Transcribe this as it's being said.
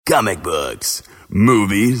comic books,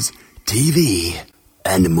 movies, TV,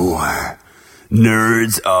 and more.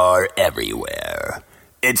 Nerds are everywhere.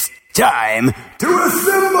 It's time to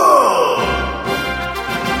assemble!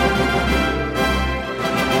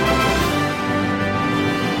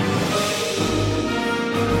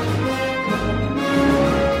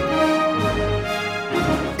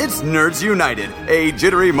 It's Nerds United, a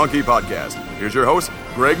Jittery Monkey podcast. Here's your host,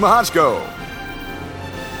 Greg Mahochko.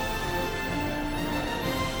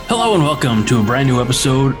 Hello and welcome to a brand new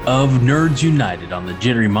episode of Nerds United on the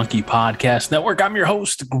Jittery Monkey Podcast Network. I'm your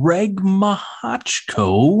host, Greg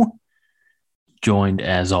Mahochko, joined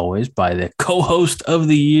as always by the co-host of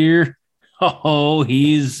the year. Oh,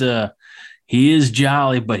 he is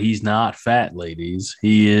jolly, but he's not fat, ladies.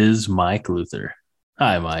 He is Mike Luther.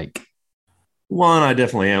 Hi, Mike. One, I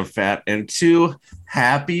definitely am fat, and two,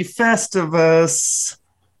 happy Festivus.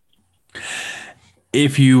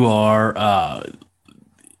 If you are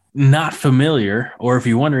not familiar, or if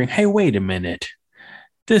you're wondering, hey, wait a minute,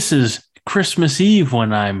 this is Christmas Eve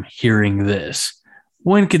when I'm hearing this.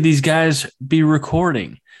 When could these guys be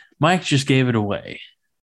recording? Mike just gave it away.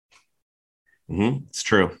 It's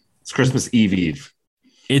true. It's Christmas Eve.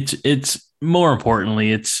 It's more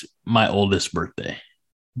importantly, it's my oldest birthday.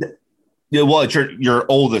 Yeah, well, it's your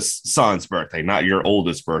oldest son's birthday, not your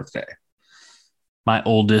oldest birthday. My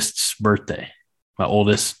oldest's birthday. My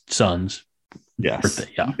oldest son's birthday.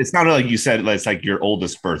 Yeah. It's not like you said it's like your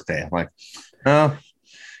oldest birthday. I'm like, no,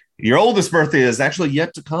 your oldest birthday is actually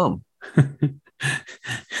yet to come.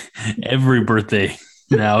 Every birthday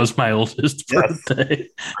now is my oldest birthday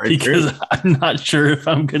because I'm not sure if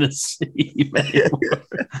I'm going to see him anymore.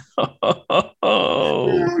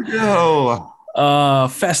 No.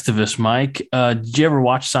 Festivus, Mike. Did you ever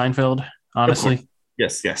watch Seinfeld? Honestly,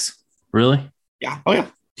 yes. Really? Yeah. Oh yeah.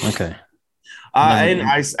 Okay. And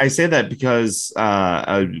I say that because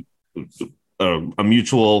a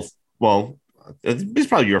mutual, well, he's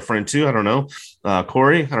probably your friend too. I don't know,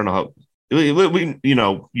 Corey. I don't know how we you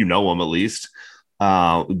know him at least.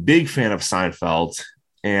 Big fan of Seinfeld,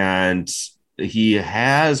 and he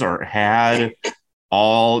has or had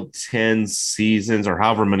all 10 seasons or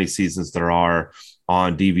however many seasons there are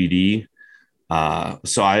on DVD.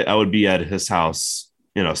 So I would be at his house,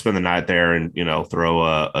 spend the night there and, throw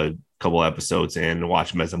a couple episodes in and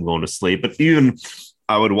watch them as I'm going to sleep. But even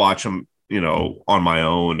I would watch them, on my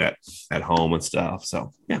own at home and stuff.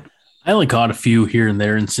 So, yeah. I only caught a few here and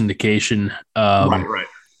there in syndication. Right.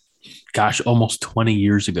 Gosh, almost 20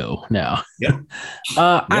 years ago now. Yeah.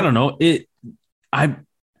 I don't know.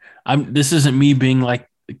 This isn't me being like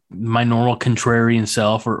my normal contrarian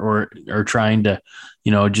self or trying to,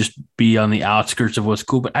 just be on the outskirts of what's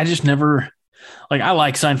cool. But I just never I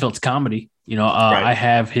like Seinfeld's comedy. Right. I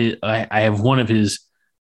have one of his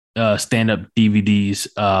stand-up DVDs,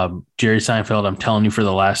 Jerry Seinfeld. I'm telling you for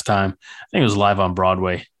the last time. I think it was live on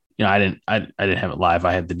Broadway. I didn't have it live.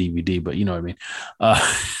 I had the DVD, but you know what I mean.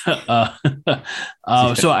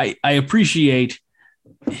 So I appreciate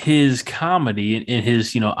his comedy and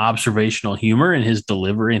his, observational humor and his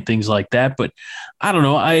delivery and things like that. But I don't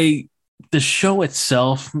know. The show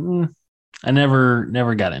itself, I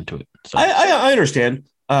never got into it. So. I understand.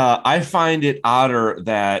 I find it odder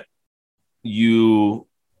that you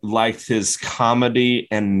liked his comedy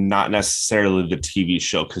and not necessarily the TV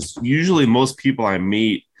show. Because usually most people I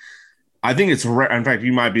meet, I think it's rare. In fact,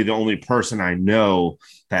 you might be the only person I know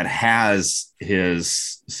that has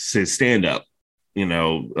his stand-up,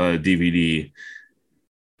 DVD,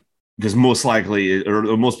 because most likely,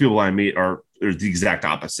 or most people I meet are the exact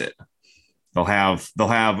opposite. They'll have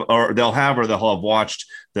watched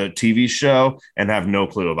the TV show and have no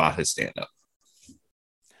clue about his stand-up.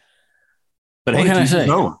 But what can I say?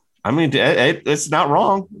 No, I mean, it's not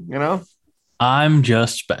wrong, I'm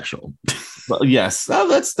just special. Well, yes,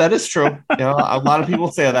 that is true. A lot of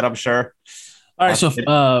people say that, I'm sure. All right, so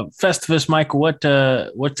Festivus, Mike,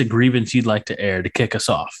 what's a grievance you'd like to air to kick us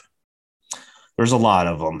off? There's a lot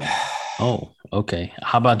of them. Oh, okay.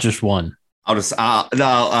 How about just one? I'll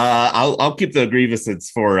keep the grievances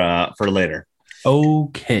for later.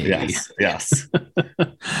 Okay. Yes.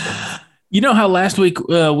 You know how last week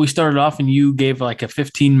we started off and you gave like a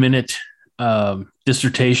 15-minute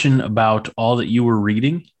dissertation about all that you were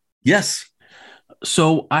reading? Yes.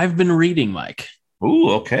 So I've been reading, Mike.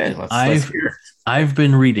 Ooh, okay. Let's hear it. I've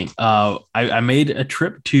been reading. I made a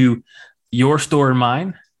trip to your store and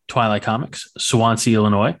mine, Twilight Comics, Swansea,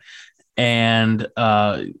 Illinois. And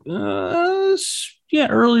earlier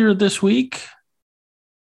this week,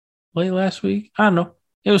 late last week, I don't know.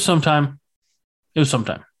 It was sometime.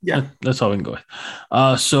 Yeah. That's all we can go with.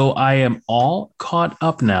 So I am all caught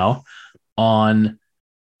up now on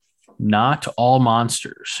Not All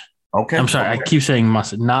Monsters. Okay. I'm sorry, okay. I keep saying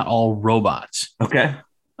monsters, Not All Robots. Okay.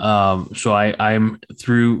 So I'm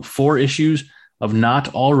through 4 issues of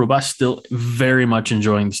Not All Robots, still very much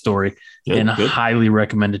enjoying the story and highly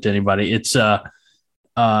recommend it to anybody. It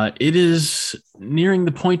is nearing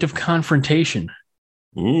the point of confrontation.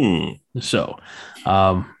 So,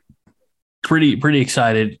 pretty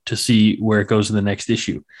excited to see where it goes in the next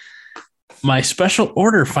issue. My special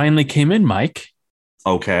order finally came in, Mike.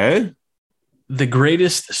 Okay. The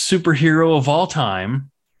greatest superhero of all time,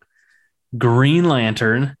 Green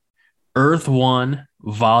Lantern, Earth 1,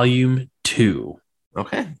 Volume 2.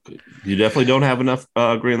 Okay. You definitely don't have enough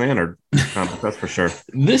Green Lantern comics, that's for sure.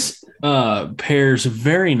 This pairs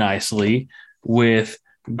very nicely with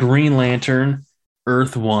Green Lantern,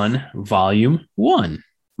 Earth 1, Volume 1.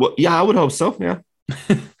 Well, yeah, I would hope so, yeah.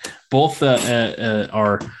 Both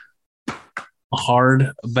are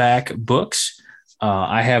hardback books.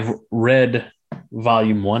 I have read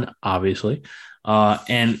Volume 1, obviously.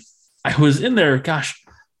 And I was in there,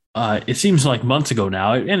 it seems like months ago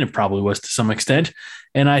now, and it probably was to some extent.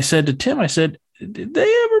 And I said to Tim, did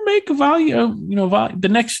they ever make a volume, the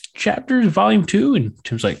next chapter is Volume 2? And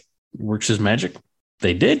Tim's like, works as magic.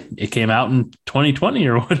 They did. It came out in 2020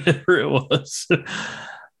 or whatever it was.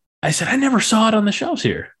 I said, I never saw it on the shelves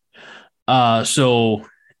here. So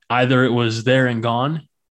either it was there and gone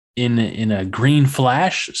in a green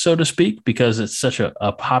flash, so to speak, because it's such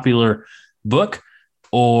a popular book,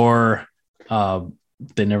 or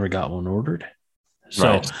they never got one ordered. So,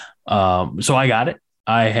 right. So I got it.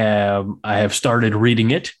 I have started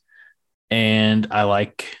reading it, and I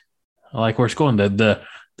like where it's going. The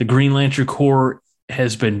Green Lantern Corps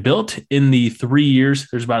has been built in the 3 years.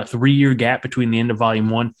 There's about a 3-year gap between the end of Volume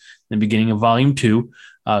 1 and the beginning of Volume 2.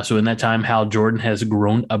 So in that time, Hal Jordan has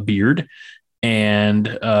grown a beard and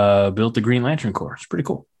built the Green Lantern Corps. It's pretty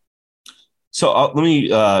cool. So let me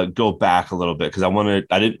go back a little bit because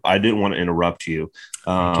I didn't want to interrupt you.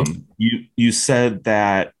 You said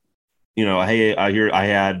that, hey, I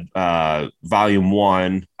had Volume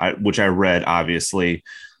 1, which I read, obviously.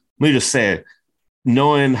 Let me just say,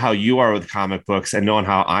 knowing how you are with comic books and knowing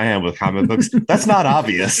how I am with comic books, that's not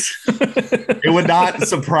obvious. It would not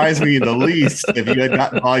surprise me in the least if you had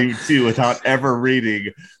gotten Volume 2 without ever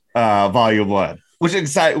reading Volume 1. Which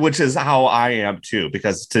is how I am too,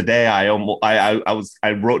 because today I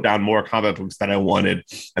wrote down more comic books than I wanted,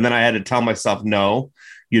 and then I had to tell myself, no,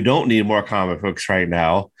 you don't need more comic books right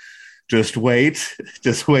now. Just wait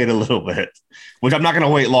a little bit. Which I'm not going to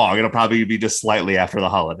wait long. It'll probably be just slightly after the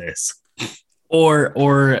holidays,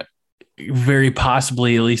 or very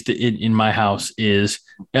possibly, at least in my house, is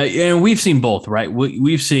and we've seen both, right?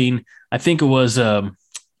 We've seen, I think it was the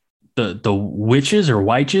Witches or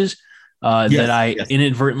Wyches. That I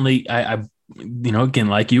inadvertently, I again,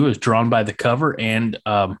 like you, was drawn by the cover, and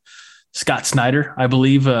Scott Snyder, I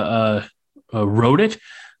believe, wrote it.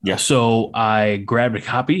 Yeah. So I grabbed a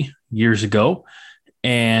copy years ago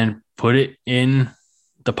and put it in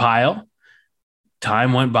the pile.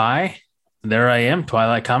 Time went by. There I am,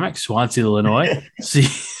 Twilight Comics, Swansea, Illinois.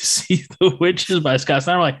 see the Witches by Scott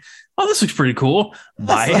Snyder. I'm like, oh, this looks pretty cool.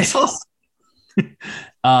 Buy it. Awesome.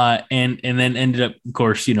 And then ended up, of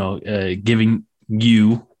course, giving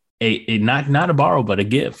you a not a borrow, but a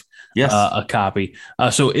give, a copy.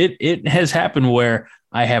 So it has happened where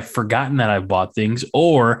I have forgotten that I've bought things,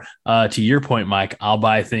 or to your point, Mike, I'll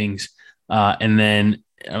buy things and then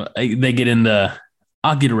they get in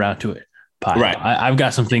I'll get around to it pile. Right. I've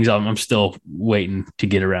got some things I'm still waiting to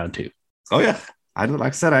get around to. Oh yeah. Like I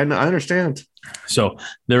said, I understand. So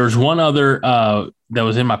there was one other that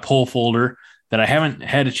was in my pull folder that I haven't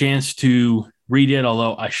had a chance to read yet,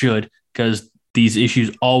 although I should, because these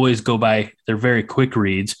issues always go by. They're very quick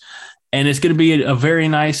reads. And it's going to be a very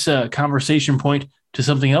nice conversation point to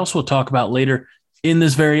something else we'll talk about later in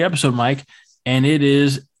this very episode, Mike. And it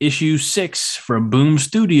is issue 6 from Boom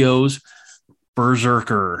Studios,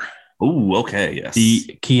 Berserker. Oh, okay, yes.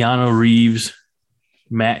 The Keanu Reeves,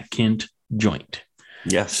 Matt Kindt joint.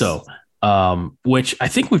 Yes. So, which I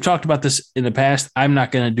think we've talked about this in the past. I'm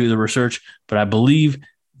not going to do the research, but I believe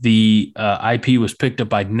the IP was picked up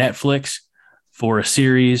by Netflix for a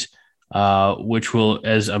series, which will,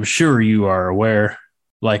 as I'm sure you are aware,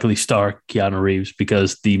 likely star Keanu Reeves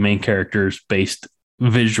because the main character is based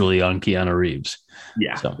visually on Keanu Reeves.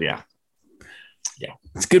 Yeah. So, yeah.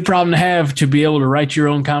 It's a good problem to have, to be able to write your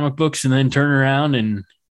own comic books and then turn around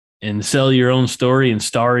and sell your own story and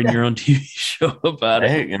star in your own TV show about it.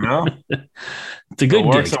 Hey, it's a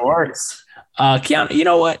good gig. It works. Keanu, you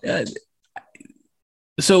know what?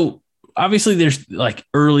 So obviously there's like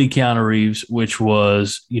early Keanu Reeves, which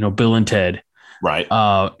was, Bill and Ted. Right.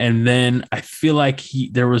 And then I feel like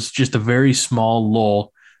there was just a very small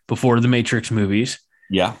lull before the Matrix movies.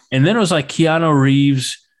 Yeah. And then it was like Keanu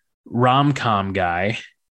Reeves rom-com guy.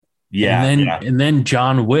 Yeah. And then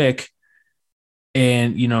John Wick.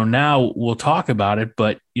 And, now we'll talk about it,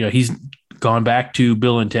 but, he's gone back to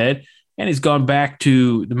Bill and Ted and he's gone back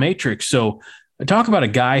to the Matrix. So I talk about a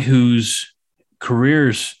guy whose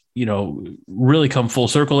careers, really come full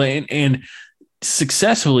circle and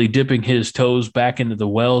successfully dipping his toes back into the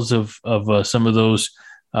wells of some of those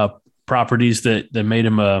properties that made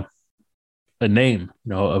him a name,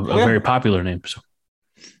 a very popular name. So.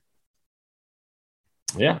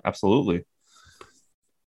 Yeah, absolutely.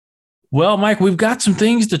 Well, Mike, we've got some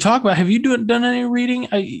things to talk about. Have you done any reading?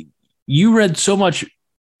 You read so much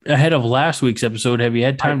ahead of last week's episode. Have you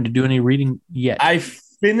had time to do any reading yet? I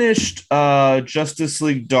finished Justice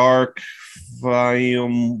League Dark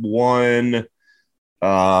Volume 1.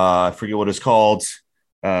 I forget what it's called.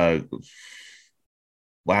 Last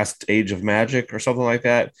Age of Magic or something like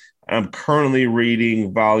that. I'm currently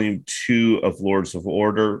reading Volume 2 of Lords of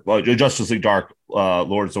Order. Well, Justice League Dark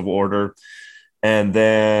Lords of Order. And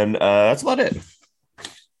then that's about it.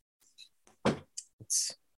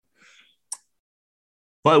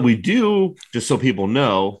 But we do, just so people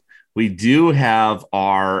know, we do have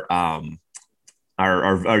our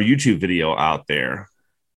YouTube video out there.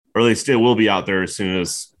 Or at least it will be out there as soon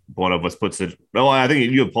as one of us puts it. Well, I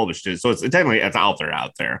think you have published it, so it's technically it's out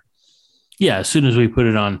there. Yeah, as soon as we put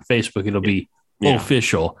it on Facebook, it'll be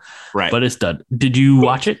official. Right, but it's done. Did you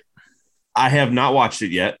watch it? I have not watched it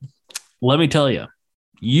yet. Let me tell you.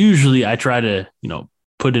 Usually, I try to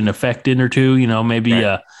put an effect in or two. Maybe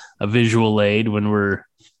a visual aid when we're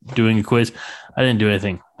doing a quiz. I didn't do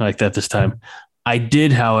anything like that this time. I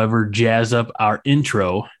did, however, jazz up our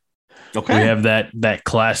intro. Okay. We have that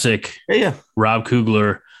classic Rob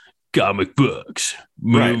Coogler comic books,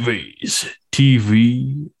 movies,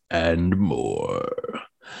 TV, and more.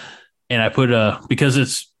 And I put because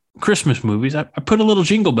it's Christmas movies, I put a little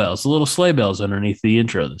jingle bells, a little sleigh bells underneath the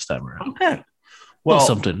intro this time around. Okay. Well,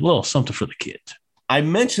 a little something for the kids. I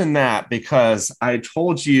mentioned that because I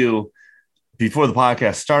told you before the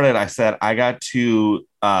podcast started, I said I got to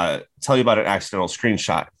tell you about an accidental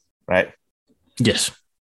screenshot, right? Yes.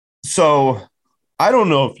 So I don't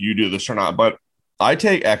know if you do this or not, but I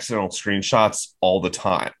take accidental screenshots all the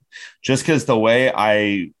time. Just because the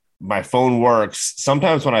way my phone works,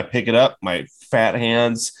 sometimes when I pick it up, my fat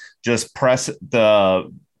hands just press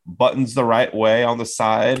the buttons the right way on the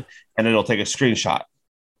side, and it'll take a screenshot.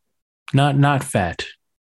 Not fat,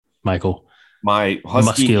 Michael. My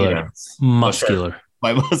muscular.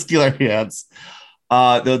 My muscular hands.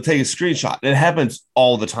 They'll take a screenshot. It happens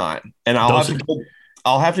all the time, and I'll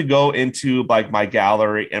have to go into like my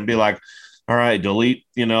gallery and be like, all right, delete,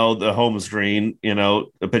 the home screen, a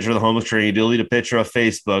picture of the home screen, delete a picture of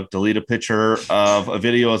Facebook, delete a picture of a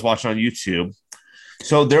video I was watching on YouTube.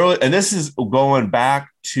 So and this is going back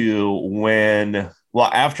to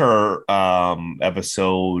after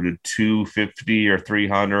episode 250 or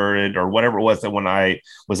 300 or whatever it was, that when I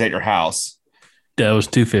was at your house. That was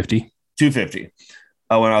 250. 250.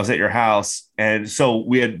 When I was at your house. And so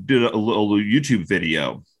we had did a little YouTube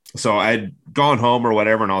video. So I'd gone home or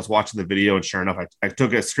whatever, and I was watching the video, and sure enough, I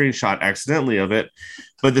took a screenshot accidentally of it.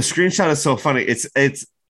 But the screenshot is so funny. It's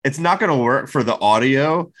not going to work for the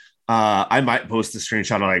audio. I might post the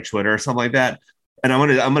screenshot on like Twitter or something like that. And I'm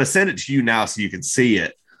gonna send it to you now so you can see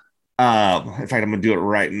it. In fact, I'm gonna do it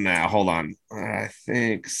right now. Hold on. I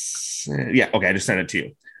think okay, I just sent it to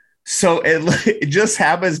you. So it just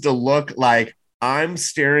happens to look like I'm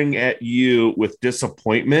staring at you with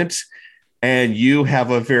disappointment, and you have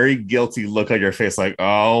a very guilty look on your face, like,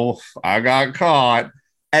 oh, I got caught.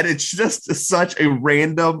 And it's just such a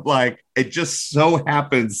random, like, it just so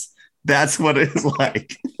happens that's what it's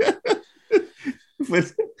like.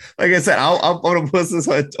 With, like I said, I'm gonna post this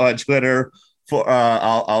on Twitter. For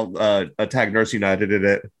I'll tag Nurse United in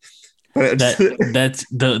it. But that's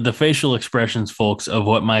the facial expressions, folks, of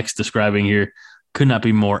what Mike's describing here could not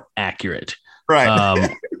be more accurate. Right.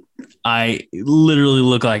 I literally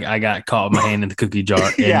look like I got caught with my hand in the cookie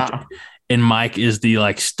jar. And, and Mike is the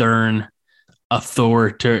like stern,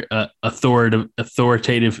 authoritative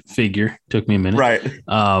figure. Took me a minute. Right.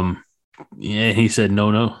 Yeah, he said,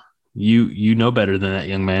 no, you know better than that,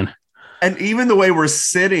 young man. And even the way we're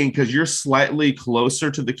sitting, because you're slightly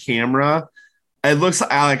closer to the camera, it looks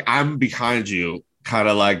like I'm behind you, kind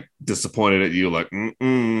of like disappointed at you, like,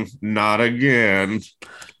 not again.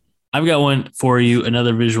 I've got one for you,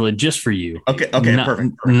 another visual just for you. Okay,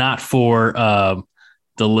 perfect. Not for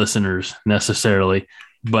the listeners necessarily,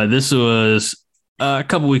 but this was a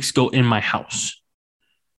couple weeks ago in my house,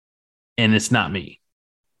 and it's not me.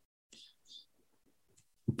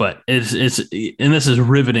 But it's and this is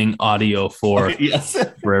riveting audio for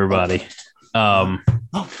everybody.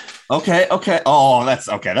 Okay. Oh, that's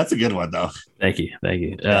okay. That's a good one though. Thank you.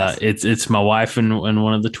 Yes. It's my wife and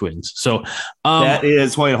one of the twins. So that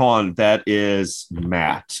is hold on. That is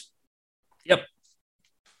Matt. Yep.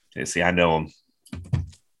 Okay, see, I know him.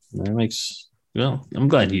 That makes I'm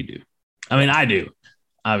glad you do. I mean, I do.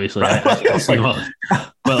 Obviously, Right.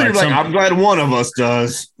 but I'm glad one of us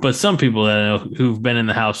does. But some people that I know who've been in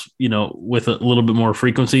the house, with a little bit more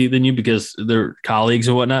frequency than you because they're colleagues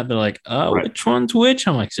or whatnot, they're like, Right. Which one's which?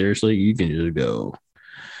 I'm like, seriously, you can just go.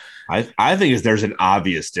 I think there's an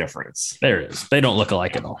obvious difference. There is. They don't look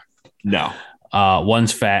alike at all. No.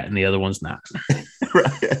 One's fat and the other one's not.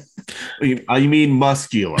 Right. You mean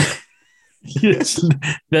muscular? Yes,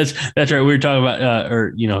 that's right. We were talking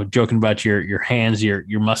about, joking about your hands,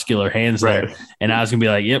 your muscular hands Right. there, and I was gonna be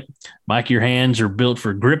like, "Yep, Mike, your hands are built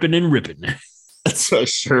for gripping and ripping." That's a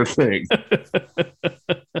sure thing.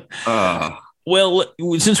 Well,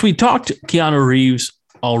 since we talked Keanu Reeves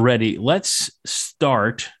already, let's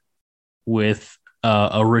start with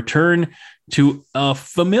a return to a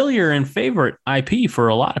familiar and favorite IP for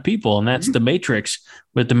a lot of people, and that's The Matrix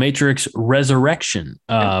with The Matrix Resurrection.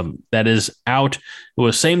 That is out. It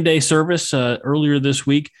was same-day service earlier this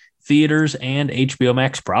week, theaters and HBO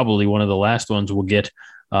Max, probably one of the last ones we'll get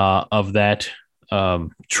of that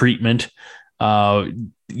treatment.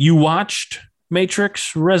 You watched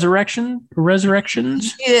Matrix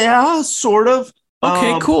Resurrections? Yeah, sort of.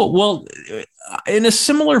 Okay, cool. Well, in a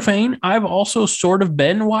similar vein, I've also sort of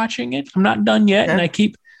been watching it. I'm not done yet, and I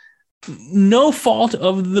keep no fault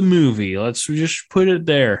of the movie. Let's just put it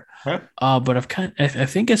there. Okay. But I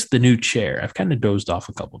think it's the new chair. I've kind of dozed off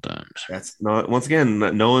a couple times. That's not, once again,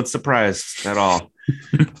 no one's surprised at all.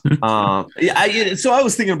 So I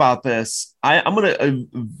was thinking about this. I'm gonna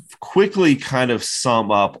quickly kind of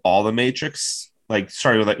sum up all the Matrix.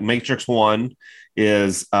 Starting with Matrix 1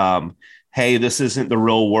 is hey, this isn't the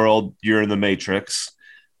real world. You're in the Matrix.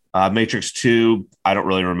 Matrix 2, I don't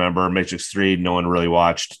really remember. Matrix 3, no one really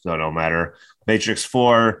watched. So it don't matter. Matrix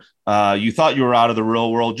 4, you thought you were out of the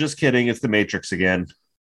real world. Just kidding. It's the Matrix again.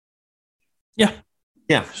 Yeah.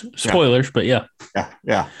 Spoilers, but yeah.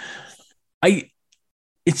 Yeah.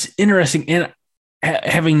 It's interesting. And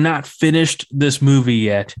having not finished this movie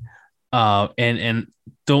yet, and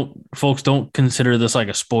don't consider this like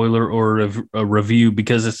a spoiler or a review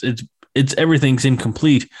because it's everything's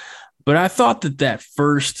incomplete. But I thought that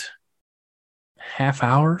first half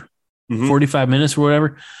hour, 45 minutes or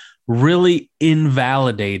whatever, really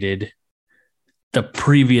invalidated the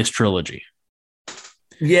previous trilogy.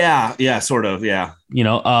 Yeah, sort of. Yeah.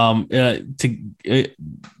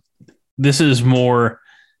 This is more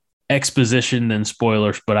exposition than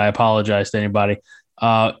spoilers, but I apologize to anybody.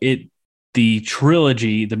 The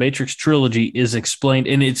trilogy, the Matrix trilogy, is explained,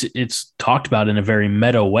 and it's talked about in a very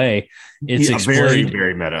meta way. It's explained very,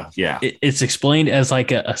 very meta. Yeah, it's explained as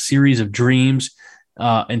like a series of dreams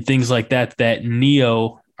and things like that. That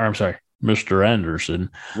Mr.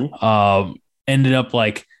 Anderson, ended up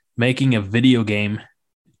like making a video game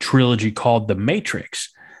trilogy called The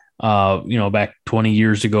Matrix. Back 20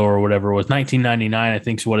 years ago or whatever, it was 1999, I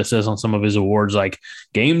think is what it says on some of his awards, like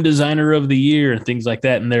Game Designer of the Year and things like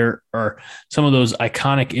that. And there are some of those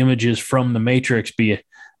iconic images from The Matrix, be it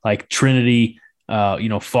like Trinity,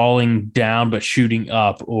 falling down but shooting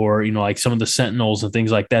up, or like some of the Sentinels and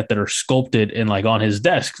things like that are sculpted and like on his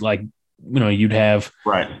desk, like you'd have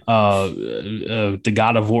the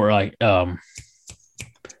God of War, like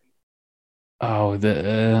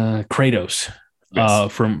Kratos.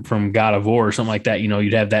 Yes. From God of War or something like that,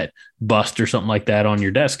 you'd have that bust or something like that on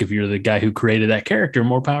your desk if you're the guy who created that character.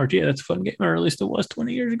 More power to you. That's a fun game, or at least it was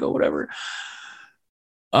 20 years ago, whatever.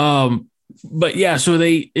 But yeah, so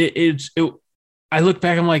I look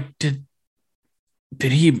back, I'm like, did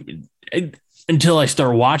he? Until I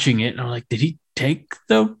start watching it, and I'm like, did he take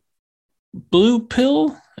the blue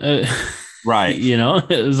pill? Right.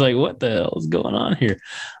 It was like, what the hell is going on here?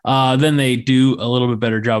 Then they do a little bit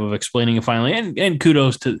better job of explaining it finally. And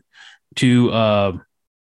kudos to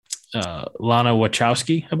Lana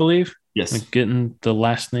Wachowski, I believe. Yes. I'm getting the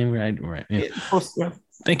last name right. Yeah.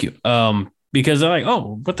 Thank you. Because I'm like,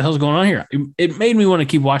 oh, what the hell's going on here? It made me want to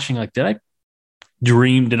keep watching. Like, did I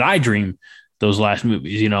dream those last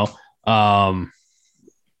movies, So I'm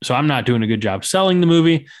not doing a good job selling the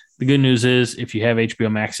movie. The good news is, if you have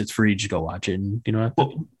HBO Max, it's free. Just go watch it, and you don't have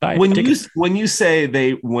to buy it. When you say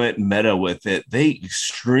they went meta with it, they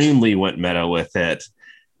extremely went meta with it.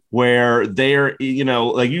 where they're,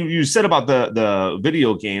 like you said about the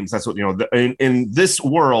video games. That's what, in this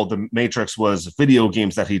world, the Matrix was video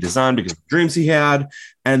games that he designed because of the dreams he had.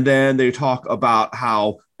 And then they talk about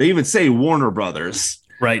how they even say Warner Brothers.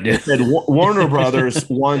 Right. They said Warner Brothers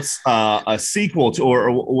wants a sequel to,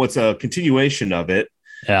 or what's a continuation of it.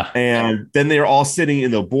 Yeah. And then they're all sitting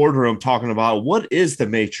in the boardroom talking about what is the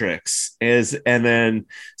Matrix and then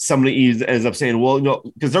somebody ends up saying, well,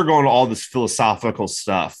 because they're going to all this philosophical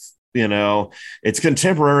stuff, it's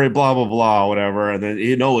contemporary, blah, blah, blah, whatever. And then,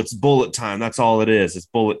 it's bullet time. That's all it is. It's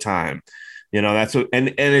bullet time. That's what,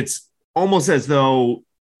 and it's almost as though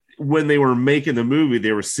when they were making the movie,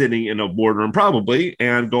 they were sitting in a boardroom probably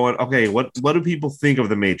and going, okay, what do people think of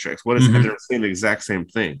the Matrix? What is, and they're saying the exact same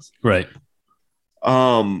things. Right.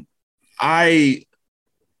 I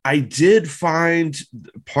did find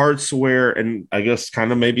parts where, and I guess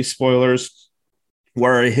kind of maybe spoilers,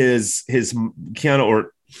 where his Keanu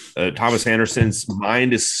or Thomas Anderson's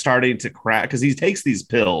mind is starting to crack because he takes these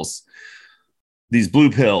pills, these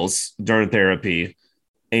blue pills during therapy,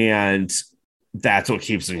 and that's what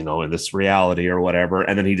keeps him, in this reality or whatever.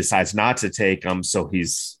 And then he decides not to take them, so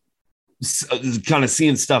he's kind of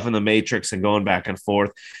seeing stuff in the Matrix and going back and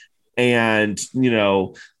forth. And,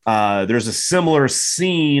 there's a similar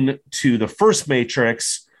scene to the first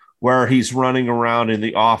Matrix where he's running around in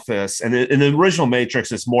the office. And in the original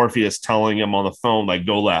Matrix, it's Morpheus telling him on the phone, like,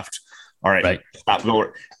 go left. All right. Stop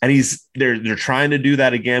going. And they're trying to do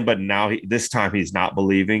that again. But now this time he's not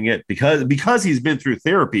believing it because he's been through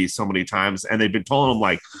therapy so many times. And they've been telling him,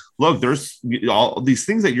 like, look, there's all these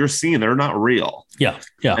things that you're seeing. They're not real. Yeah.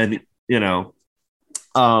 Yeah. And,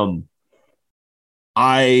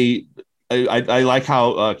 I like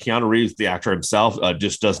how Keanu Reeves, the actor himself,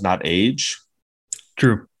 just does not age.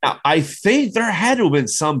 True. Now, I think there had to have been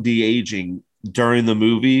some de-aging during the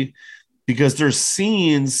movie because there's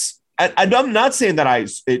scenes. I'm not saying that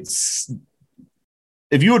it's.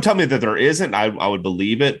 If you would tell me that there isn't, I would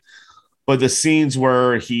believe it. But the scenes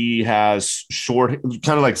where he has short,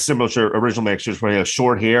 kind of like similar to original Matrix, where he has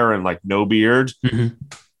short hair and like no beard. Mm-hmm.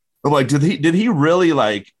 I'm like, did he really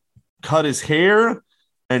like cut his hair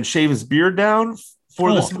and shave his beard down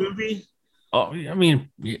for this movie? Oh, I mean,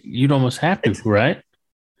 you'd almost have to, right?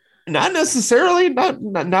 Not necessarily, not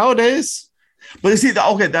nowadays. But you see,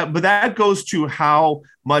 but that goes to how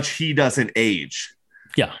much he doesn't age.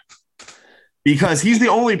 Yeah, because he's the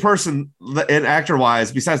only person, in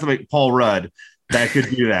actor-wise, besides like Paul Rudd, that could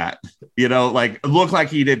do that. Like look like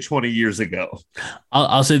he did 20 years ago.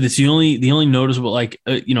 I'll say this: the only noticeable, like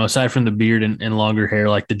aside from the beard and longer hair,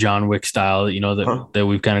 like the John Wick style, that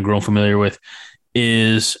we've kind of grown familiar with,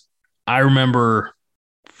 is I remember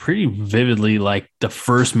pretty vividly like the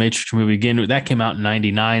first Matrix movie. Again, that came out in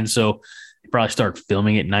 '99, so they probably started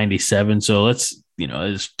filming it in '97. So it's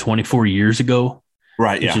 24 years ago.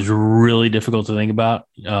 Right, which is really difficult to think about.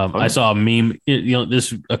 I saw a meme.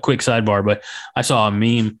 This is a quick sidebar, but I saw a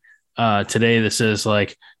meme today that says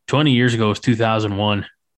like 20 years ago was 2001,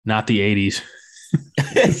 not the 80s.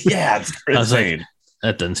 Yeah, it's insane. I was like,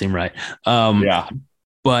 that doesn't seem right. Yeah,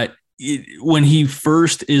 but when he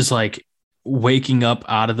first is like waking up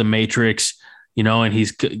out of the Matrix, and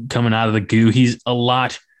he's coming out of the goo, he's a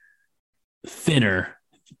lot thinner.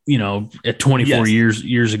 At 24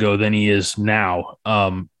 years ago than he is now,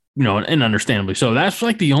 and understandably so. That's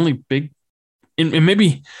like the only big, and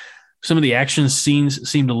maybe some of the action scenes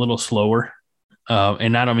seemed a little slower.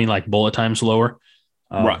 And I don't mean like bullet time slower.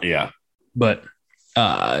 Right. Yeah. But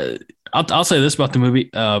I'll say this about the movie.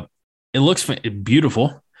 It looks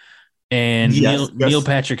beautiful. And Neil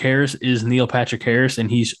Patrick Harris is Neil Patrick Harris,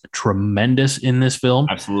 and he's tremendous in this film.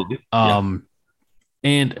 Absolutely. And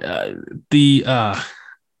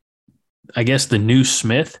I guess the new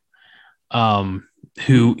Smith,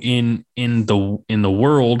 who in the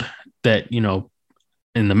world that,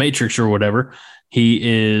 in the Matrix or whatever, he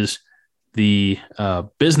is the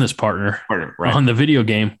business partner on the video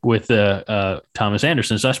game with Thomas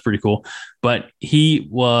Anderson. So that's pretty cool. But he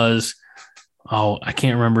was, I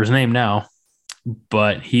can't remember his name now,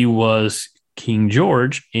 but he was King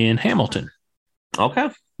George in Hamilton. Okay.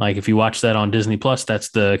 Like if you watch that on Disney Plus, that's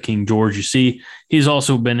the King George you see. He's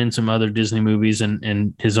also been in some other Disney movies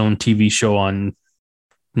and his own TV show on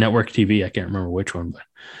network TV. I can't remember which one,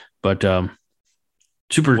 but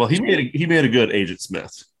super. Well, he made a good Agent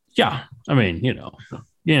Smith. Yeah, I mean, you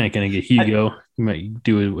ain't gonna get Hugo. You might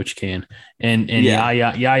do what you can, and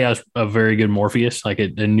Yaya's a very good Morpheus, like a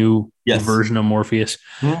new version of Morpheus.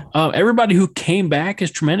 Mm-hmm. Everybody who came back is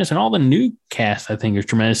tremendous, and all the new cast I think is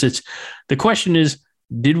tremendous. The question is,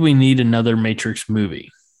 did we need another Matrix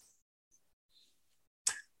movie?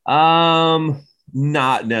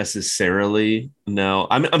 Not necessarily. No,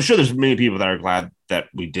 I'm sure there's many people that are glad that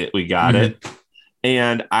we got it.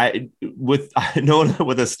 And I know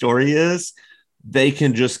what the story is. They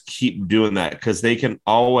can just keep doing that because they can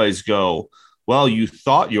always go, well, you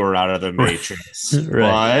thought you were out of the Matrix,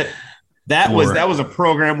 Right. but that was a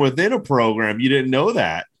program within a program. You didn't know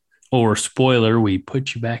that. Or spoiler, we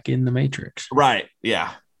put you back in the Matrix. Right.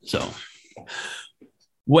 Yeah. So,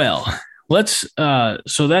 well, let's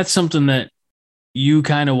so that's something that you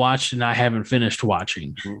kind of watched and I haven't finished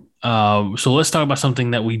watching. So let's talk about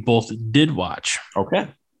something that we both did watch. Okay.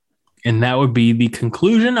 And that would be the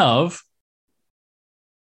conclusion of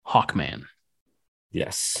Hawkman.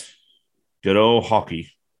 Yes. Good old hockey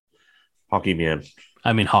man.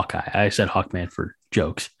 I mean Hawkeye. I said Hawkman for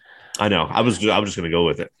jokes. I know. I was just going to go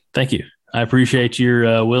with it. Thank you. I appreciate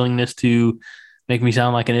your willingness to make me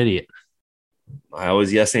sound like an idiot. I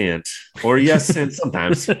always yes and or yes and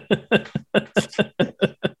sometimes.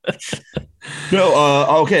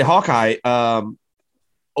 No, okay, Hawkeye.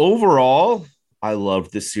 Overall, I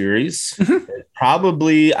loved this series.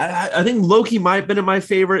 Probably, I think Loki might have been in my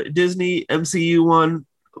favorite Disney MCU one,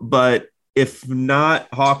 but if not,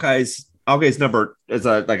 Hawkeye's number is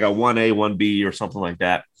like a 1A, 1B or something like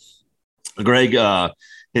that. Greg,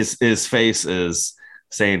 his face is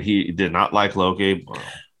saying he did not like Loki.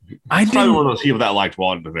 I He's probably one of those people that liked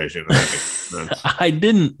WandaVision. I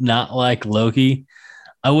didn't not like Loki.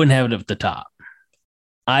 I wouldn't have it at the top.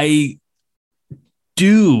 I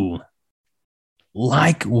do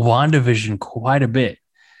like WandaVision quite a bit.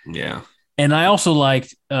 Yeah. And I also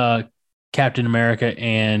liked Captain America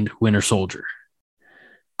and Winter Soldier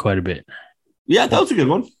quite a bit. Yeah, that was a good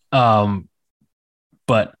one.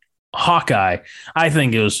 But Hawkeye, I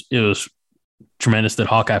think it was tremendous that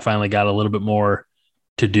Hawkeye finally got a little bit more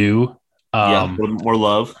to do. More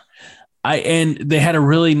love. And they had a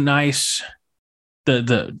really nice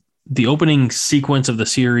the opening sequence of the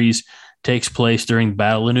series takes place during the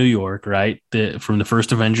Battle of New York, right? From the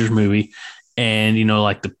first Avengers movie, and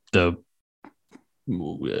like the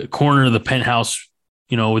corner of the penthouse,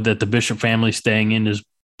 that the Bishop family staying in is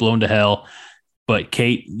blown to hell. But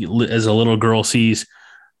Kate, as a little girl, sees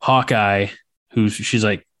Hawkeye, she's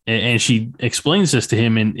like, and she explains this to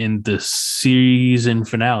him in the season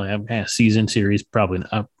finale. Season series, probably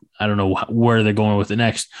not. I don't know where they're going with it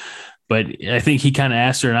next, but I think he kind of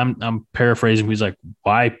asked her, and I'm paraphrasing. He's like,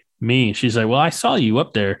 "Why me?" And she's like, "Well, I saw you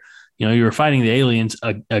up there. You were fighting the aliens,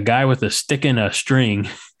 a guy with a stick and a string,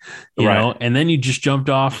 know, and then you just jumped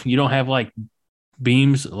off. You don't have like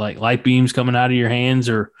beams, like light beams coming out of your hands,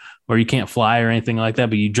 or you can't fly or anything like that.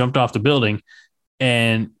 But you jumped off the building,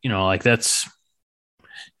 and like that's."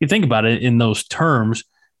 You think about it in those terms,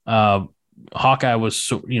 Hawkeye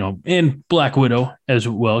was, and Black Widow as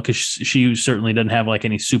well, because she certainly doesn't have like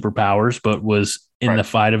any superpowers, but was in the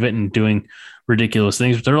fight of it and doing ridiculous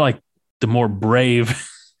things. But they're like the more brave,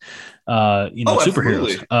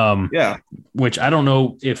 superheroes. Which I don't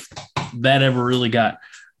know if that ever really got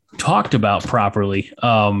talked about properly.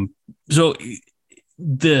 So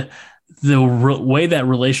the way that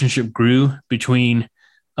relationship grew between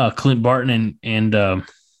Clint Barton and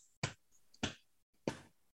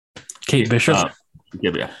Kate Bishop.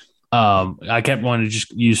 I kept wanting to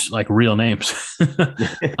just use like real names.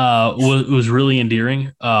 was really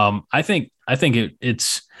endearing. I think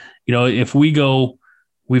it's if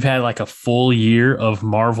we've had like a full year of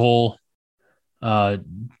Marvel,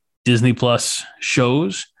 Disney Plus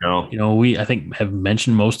shows. I think have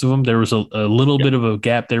mentioned most of them. There was a little bit of a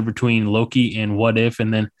gap there between Loki and What If,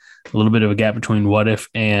 and then a little bit of a gap between What If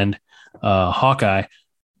and Hawkeye.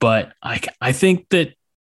 But I think that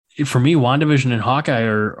for me, WandaVision and Hawkeye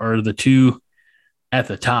are the two at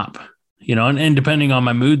the top, and depending on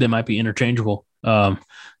my mood, they might be interchangeable. But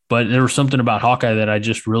there was something about Hawkeye that I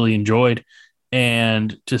just really enjoyed.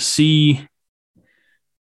 And to see,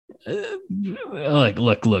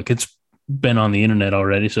 look, it's been on the internet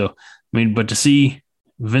already. So, but to see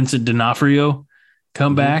Vincent D'Onofrio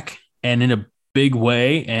come back and in a big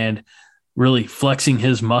way and really flexing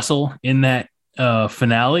his muscle in that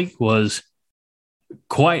finale was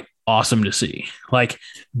quite awesome to see. Like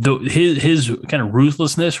his kind of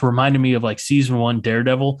ruthlessness reminded me of like season 1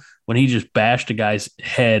 Daredevil when he just bashed a guy's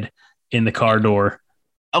head in the car door.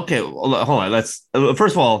 Okay, hold on. Let's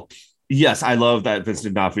first of all, yes, I love that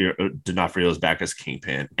Vincent D'Onofrio is back as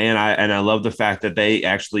Kingpin, and I love the fact that they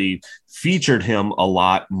actually featured him a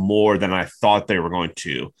lot more than I thought they were going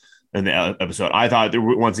to in the episode. I thought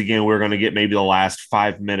once again we're going to get maybe the last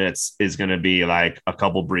 5 minutes is going to be like a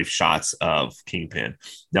couple brief shots of Kingpin.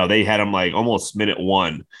 Now they had him like almost minute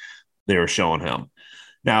 1. They were showing him.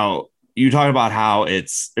 Now you talk about how it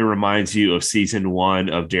reminds you of season 1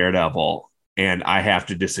 of Daredevil, and I have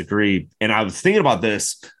to disagree. And I was thinking about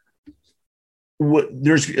this.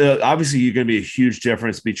 There's obviously going to be a huge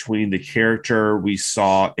difference between the character we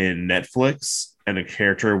saw in Netflix and the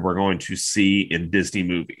character we're going to see in Disney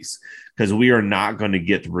movies, because we are not going to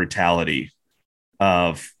get the brutality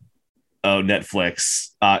of Netflix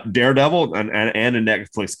Daredevil and a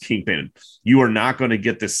Netflix Kingpin. You are not going to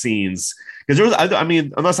get the scenes, because there was, I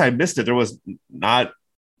mean, unless I missed it, there was not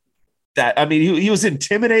that. I mean, he was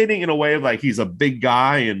intimidating in a way of like he's a big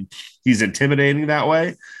guy and he's intimidating that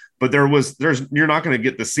way. But you're not going to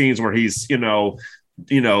get the scenes where he's,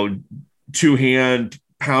 two-hand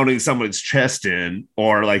pounding someone's chest in,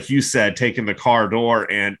 or like you said, taking the car door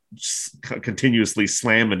and continuously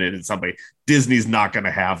slamming it in somebody. Disney's not going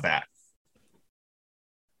to have that.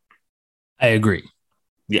 I agree.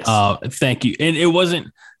 Yes. Thank you. And it wasn't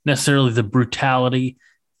necessarily the brutality.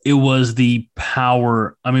 It was the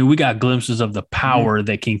power. I mean, we got glimpses of the power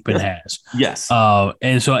that Kingpin has. Yes.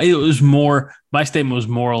 And so it was more, my statement was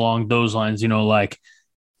more along those lines, like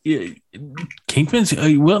Kingpin's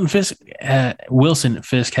Wilson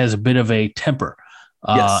Fisk has a bit of a temper.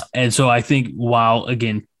 Yes. And so I think while,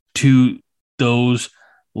 again, to those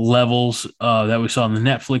levels that we saw in the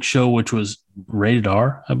Netflix show, which was rated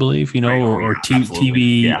R, I believe, or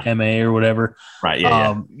TV MA or whatever. Right.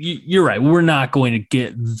 Yeah. You're right. We're not going to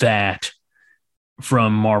get that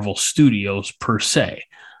from Marvel Studios per se,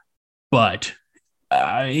 but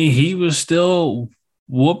he was still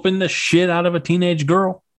whooping the shit out of a teenage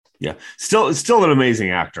girl. Yeah. Still an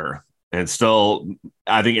amazing actor, and still,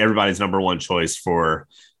 I think everybody's number one choice for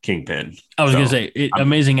Kingpin. I was going to say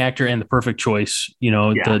amazing actor and the perfect choice,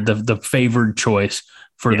 the favored choice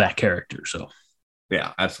for that character. So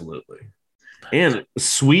yeah, absolutely. And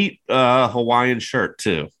sweet Hawaiian shirt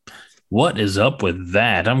too. What is up with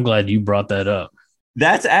that? I'm glad you brought that up.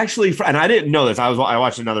 That's actually, and I didn't know this. I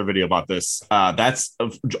watched another video about this. That's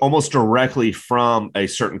almost directly from a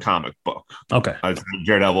certain comic book. Okay.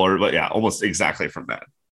 Daredevil, but yeah, almost exactly from that.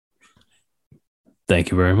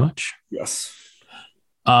 Thank you very much. Yes.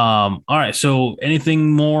 All right. So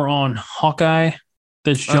anything more on Hawkeye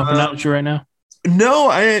that's jumping out at you right now? No,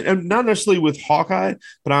 I'm not necessarily with Hawkeye,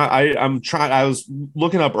 but I'm trying. I was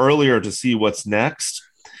looking up earlier to see what's next,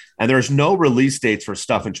 and there's no release dates for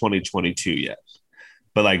stuff in 2022 yet.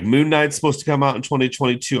 But like Moon Knight's supposed to come out in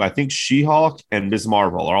 2022. I think She-Hulk and Ms.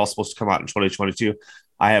 Marvel are all supposed to come out in 2022.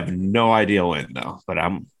 I have no idea when though, but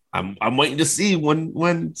I'm waiting to see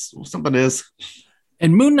when something is.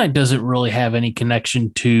 And Moon Knight doesn't really have any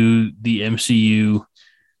connection to the MCU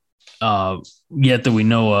yet that we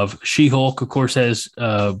know of. She-Hulk, of course, has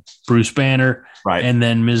Bruce Banner, right? And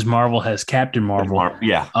then Ms. Marvel has Captain Marvel.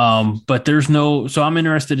 Yeah. But there's no. So I'm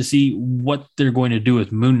interested to see what they're going to do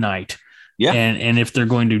with Moon Knight. Yeah. And if they're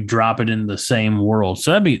going to drop it in the same world.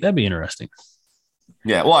 So that'd be interesting.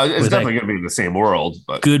 Yeah. Well, it's definitely going to be in the same world.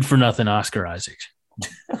 But good for nothing, Oscar Isaac.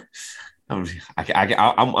 I'm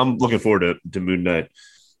looking forward to Moon Knight.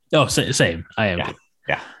 Oh, same. I am.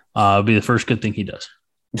 Yeah. It'll be the first good thing he does.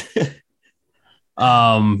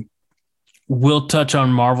 We'll touch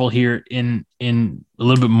on Marvel here in a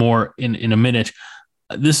little bit more in a minute.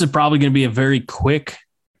 This is probably going to be a very quick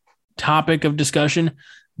topic of discussion,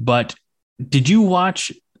 but did you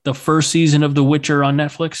watch the first season of The Witcher on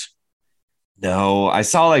Netflix? No, I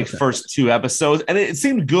saw first 2 episodes and it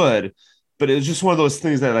seemed good, but it was just one of those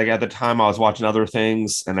things that at the time I was watching other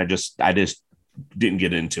things and I just didn't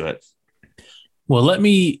get into it. Well, let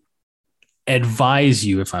me advise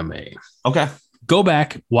you, if I may. Okay. Go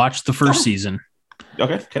back, watch the first season.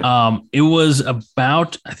 Okay. It was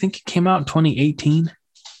about, I think it came out in 2018.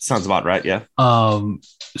 Sounds about right. Yeah.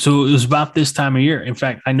 So it was about this time of year. In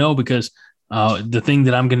fact, I know because the thing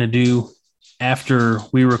that I'm going to do after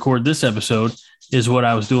we record this episode is what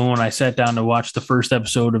I was doing when I sat down to watch the first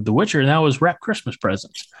episode of The Witcher, and that was wrap Christmas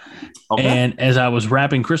presents. Okay. And as I was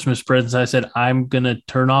wrapping Christmas presents, I said, I'm going to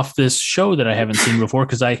turn off this show that I haven't seen before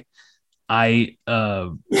because I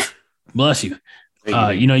bless you.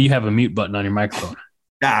 You have a mute button on your microphone.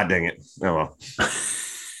 Ah, dang it. Oh, well.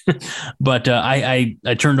 But I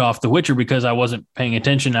turned off The Witcher because I wasn't paying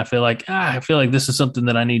attention. I feel like this is something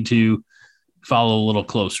that I need to follow a little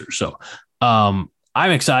closer. So I'm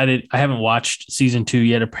excited. I haven't watched season 2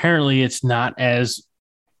 yet. Apparently it's not as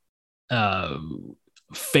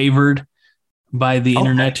favored by the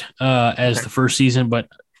internet as the first season, but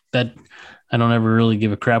that I don't ever really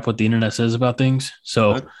give a crap what the internet says about things.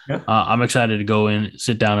 So I'm excited to go in,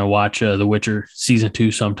 sit down and watch The Witcher season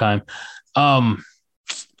 2 sometime.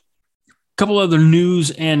 Couple other news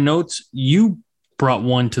and notes. You brought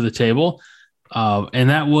one to the table. And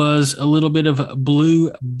that was a little bit of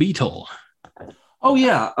Blue Beetle. Oh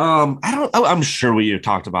yeah. I'm sure we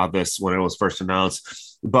talked about this when it was first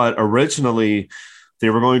announced, but originally they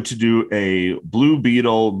were going to do a Blue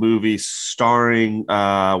Beetle movie starring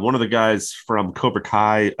one of the guys from Cobra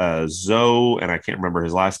Kai, Zoe, and I can't remember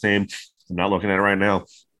his last name. I'm not looking at it right now.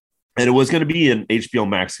 And it was going to be an HBO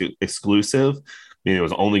Max exclusive. I mean, it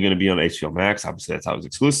was only going to be on HBO Max. Obviously, that's how his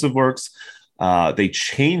exclusive works. They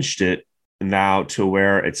changed it now to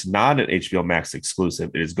where it's not an HBO Max exclusive.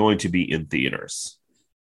 It is going to be in theaters.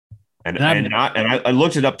 And I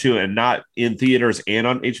looked it up too, and not in theaters and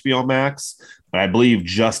on HBO Max, but I believe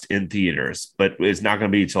just in theaters. But it's not going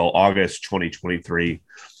to be until August 2023.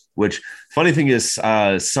 Which, funny thing is,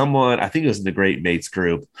 someone, I think it was in the Great Mates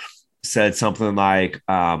group, said something like,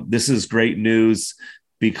 "This is great news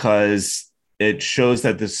because it shows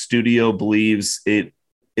that the studio believes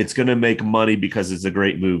it's going to make money because it's a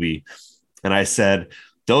great movie." And I said,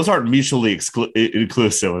 those aren't mutually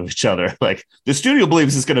inclusive of each other. Like, the studio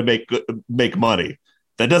believes it's going to make money.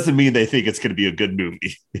 That doesn't mean they think it's going to be a good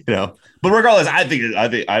movie, you know. But regardless, I think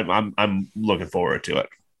I'm looking forward to it.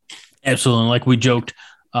 Absolutely. Like we joked,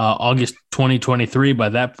 August 2023. By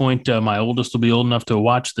that point, my oldest will be old enough to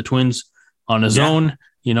watch the twins on his own.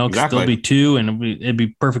 You know, exactly. They'll be 2, and it'd be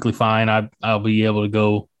perfectly fine. I'll be able to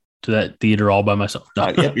go to that theater all by myself. No.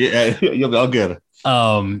 Yeah, you'll be all good.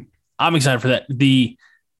 I'm excited for that.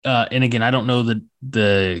 And again, I don't know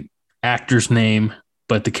the actor's name,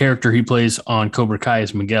 but the character he plays on Cobra Kai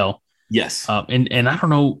is Miguel. Yes. And I don't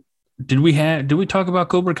know, did we talk about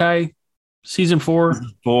Cobra Kai season 4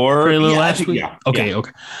 last week? Yeah. Okay.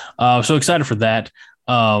 So excited for that.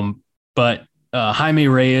 But Jaime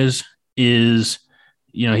Reyes is,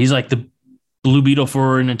 you know, he's like the Blue Beetle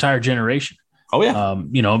for an entire generation. Oh yeah.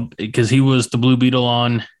 You know, because he was the Blue Beetle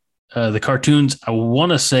on the cartoons. I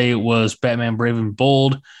want to say it was Batman Brave and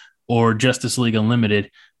Bold or Justice League Unlimited,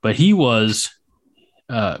 but he was,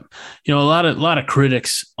 you know, a lot of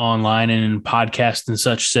critics online and in podcasts and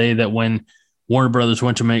such say that when Warner Brothers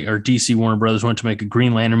went to make, or DC Warner Brothers went to make a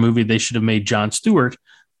Green Lantern movie, they should have made John Stewart,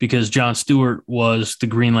 because John Stewart was the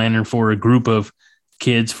Green Lantern for a group of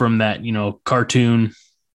kids from that, you know, cartoon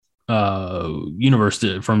universe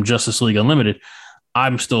from Justice League Unlimited.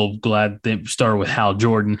 I'm still glad they started with Hal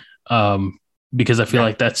Jordan, because I feel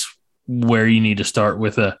like that's where you need to start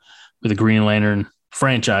with a Green Lantern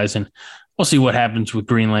franchise, and we'll see what happens with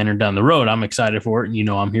Green Lantern down the road. I'm excited for it, and you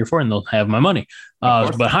know I'm here for it, and they'll have my money.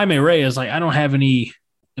 But Jaime Reyes, like, I don't have any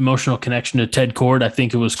emotional connection to Ted Kord. I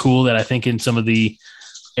think it was cool that I think in some of the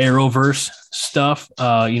Arrowverse stuff,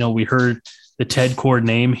 you know, we heard the Ted Kord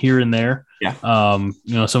name here and there. Yeah.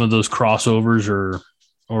 You know, some of those crossovers or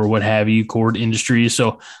what have you, Kord Industries.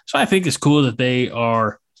 So I think it's cool that they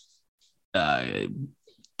are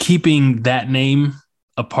keeping that name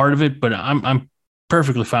a part of it, but I'm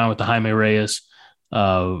perfectly fine with the Jaime Reyes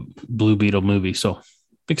Blue Beetle movie. So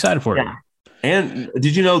excited for it. And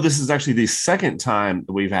did you know this is actually the second time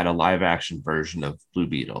that we've had a live action version of Blue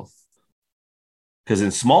Beetle? Because in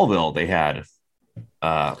Smallville, they had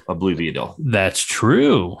a Blue Beetle. That's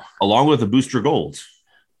true. Along with a Booster Gold.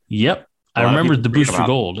 Yep. I remember the Booster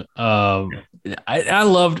Gold. I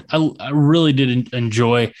really did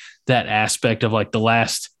enjoy that aspect of like the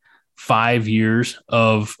last 5 years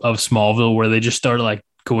of Smallville, where they just started like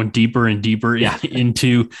going deeper and deeper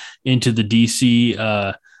into the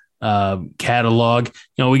DC catalog.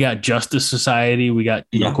 You know, we got Justice Society, we got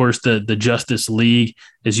of course the Justice League,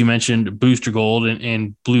 as you mentioned, Booster Gold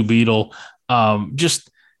and Blue Beetle. Just,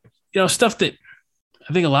 you know, stuff that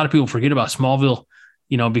I think a lot of people forget about Smallville,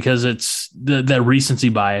 you know, because it's that recency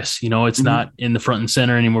bias. You know, it's not in the front and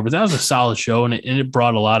center anymore. But that was a solid show, and it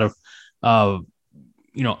brought a lot of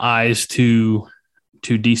you know, eyes to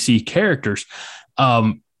DC characters.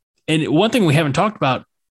 And one thing we haven't talked about,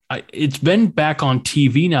 it's been back on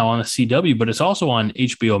TV now on the CW, but it's also on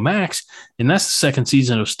HBO Max, and that's the second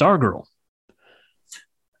season of Stargirl.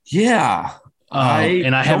 Yeah.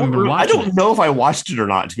 I haven't been watching it. I don't know if I watched it or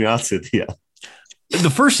not, to be honest with you. The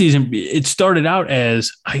first season, it started out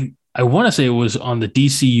as, I want to say it was on the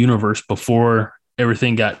DC universe before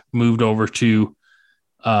everything got moved over to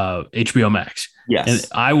HBO Max. Yes. And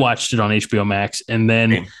I watched it on HBO Max, and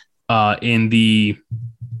then in the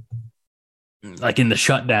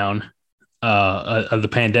shutdown of the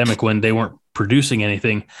pandemic, when they weren't producing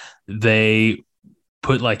anything, they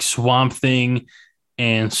put like Swamp Thing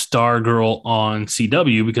and Stargirl on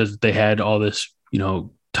CW because they had all this, you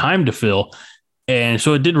know, time to fill. And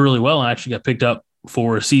so it did really well and actually got picked up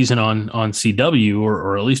for a season on CW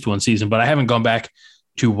or at least one season, but I haven't gone back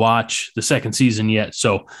to watch the second season yet.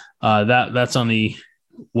 So that's on the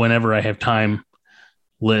whenever I have time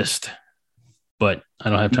list, but I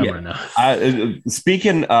don't have time right now.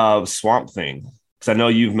 Speaking of Swamp Thing, because I know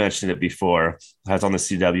you've mentioned it before, that's on the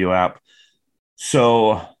CW app.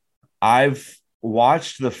 So I've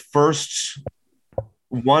watched the first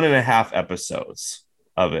 1.5 episodes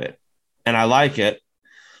of it, and I like it,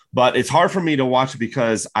 but it's hard for me to watch it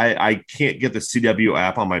because I can't get the CW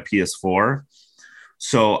app on my PS4.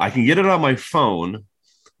 So I can get it on my phone,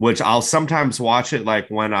 which I'll sometimes watch it like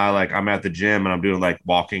when I'm at the gym and I'm doing like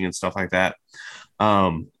walking and stuff like that.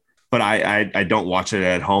 But I don't watch it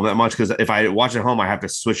at home that much, because if I watch it at home, I have to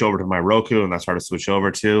switch over to my Roku, and that's hard to switch over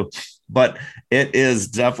to. But it is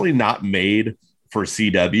definitely not made for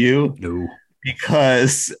CW. No.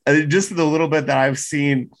 Because just the little bit that I've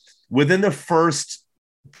seen, within the first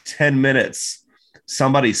 10 minutes,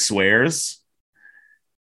 somebody swears.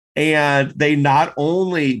 And they not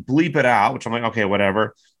only bleep it out, which I'm like, okay,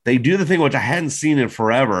 whatever. They do the thing which I hadn't seen in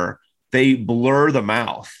forever. They blur the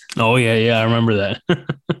mouth. Oh, yeah. I remember that.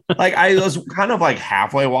 Like, I was kind of like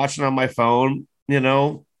halfway watching on my phone, and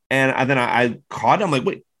then I caught it. I'm like,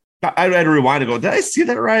 wait, I had to rewind and go, did I see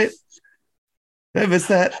that right? Did I miss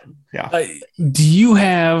that? Yeah. Do you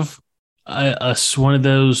have one of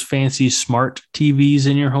those fancy smart TVs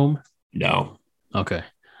in your home? No. Okay.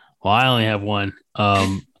 Well, I only have one.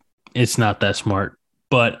 It's not that smart,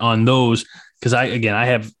 but on those, because I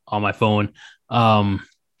have on my phone,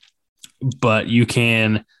 but you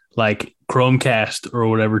can like Chromecast or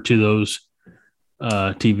whatever to those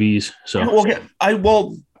TVs. So now that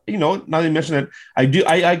you mention it,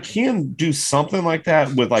 I can do something like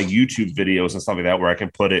that with like YouTube videos and stuff like that, where I can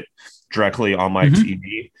put it directly on my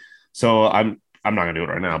TV. So I'm not gonna do it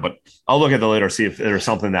right now, but I'll look at it later, see if there's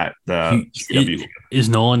something that is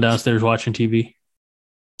Nolan downstairs watching TV.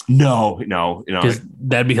 No,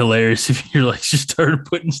 that'd be hilarious if you're like just started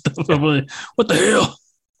putting stuff up. What the hell?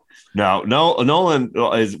 No, Nolan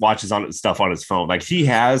watches on stuff on his phone. Like, he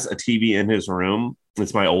has a TV in his room.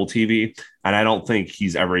 It's my old TV, and I don't think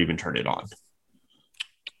he's ever even turned it on.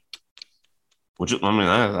 Which, I mean,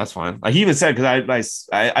 that's fine. Like, he even said, because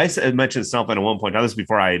I mentioned something at one point. Now, this is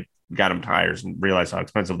before I got him tires and realized how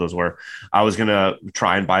expensive those were. I was gonna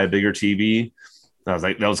try and buy a bigger TV. I was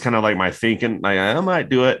like, that was kind of like my thinking. Like, I might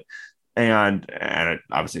do it. And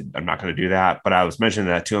obviously I'm not going to do that, but I was mentioning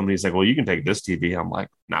that to him, and he's like, well, you can take this TV. I'm like,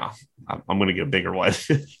 no, I'm going to get a bigger one.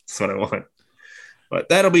 That's what I want. But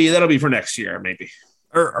that'll be for next year, maybe.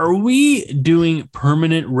 Are we doing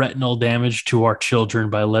permanent retinal damage to our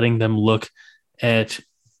children by letting them look at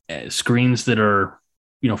screens that are,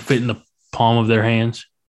 fit in the palm of their hands?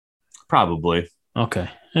 Probably. Okay.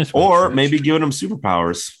 Or maybe giving them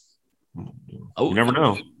superpowers. You never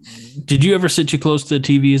know. Did you ever sit too close to the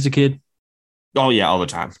TV as a kid? Oh, yeah, all the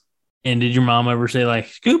time. And did your mom ever say, like,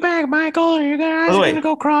 scoot back, Michael, or your eyes are going to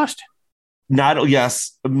go crossed? Not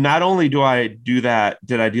only do I do that,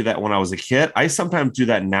 did I do that when I was a kid? I sometimes do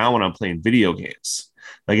that now when I'm playing video games.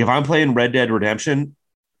 Like, if I'm playing Red Dead Redemption,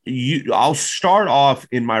 I'll start off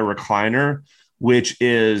in my recliner, which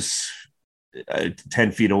is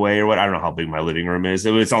 10 feet away or what. I don't know how big my living room is.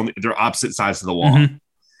 They're opposite sides of the wall. Mm-hmm.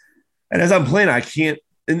 And as I'm playing, I can't,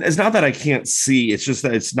 and it's not that I can't see, it's just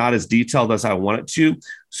that it's not as detailed as I want it to.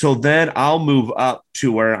 So then I'll move up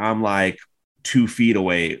to where I'm like 2 feet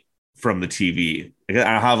away from the TV.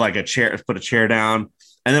 I'll have like a chair, put a chair down,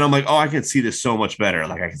 and then I'm like, oh, I can see this so much better.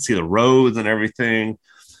 Like, I can see the roads and everything.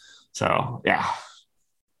 So yeah.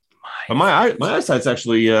 But my eyesight's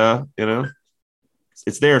actually,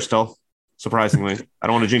 it's there still. Surprisingly, I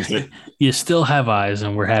don't want to jinx it. You still have eyes,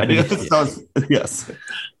 and we're happy. Yes.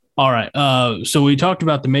 All right. So we talked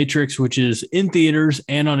about The Matrix, which is in theaters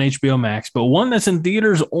and on HBO Max, but one that's in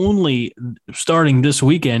theaters only starting this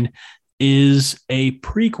weekend is a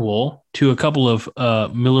prequel to a couple of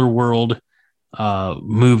Miller World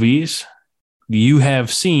movies. You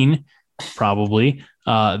have seen probably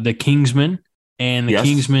The Kingsman and The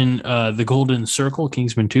Kingsman, The Golden Circle,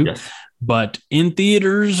 Kingsman 2. Yes. But in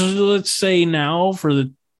theaters, let's say now, for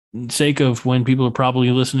the sake of when people are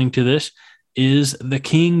probably listening to this, is The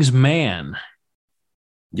King's Man.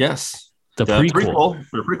 Yes. The prequel.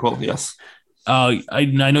 The prequel, yes. I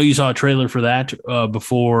know you saw a trailer for that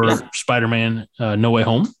before Spider-Man No Way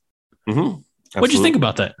Home. Mm-hmm. What'd you think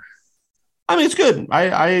about that? I mean, it's good.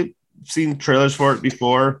 I've seen trailers for it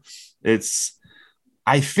before.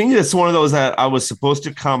 I think it's one of those that I was supposed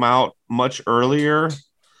to come out much earlier,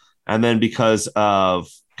 and then because of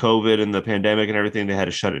COVID and the pandemic and everything, they had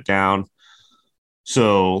to shut it down.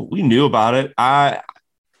 So we knew about it.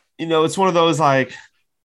 It's one of those, like,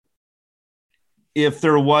 if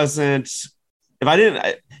I'd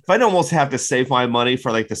almost have to save my money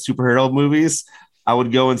for like the superhero movies, I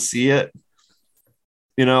would go and see it.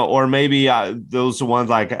 Or maybe those are ones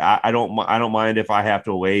like I don't mind if I have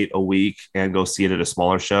to wait a week and go see it at a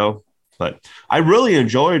smaller show. But I really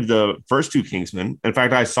enjoyed the first two Kingsman. In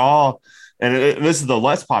fact, I saw, and this is the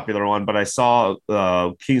less popular one, but I saw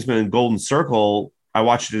Kingsman Golden Circle. I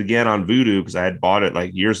watched it again on Vudu because I had bought it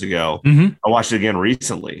like years ago. Mm-hmm. I watched it again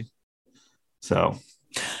recently. So,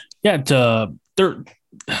 yeah, they're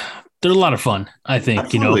a lot of fun, I think.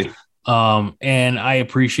 Absolutely. And I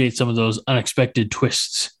appreciate some of those unexpected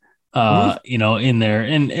twists, in there,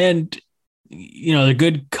 and they're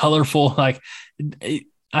good, colorful. Like,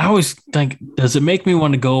 I always think, does it make me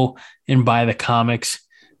want to go and buy the comics?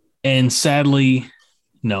 And sadly,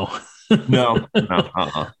 no. No.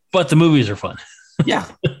 But the movies are fun. Yeah.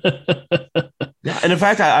 Yeah. And in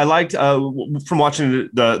fact, I liked from watching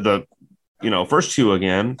the first two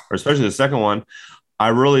again, or especially the second one, I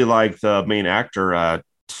really like the main actor,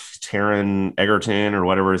 Taron Egerton or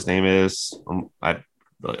whatever his name is. I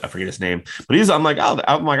forget his name, but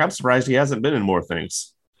I'm surprised he hasn't been in more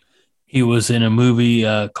things. He was in a movie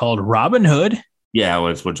called Robin Hood. Yeah,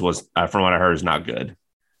 which was from what I heard is not good.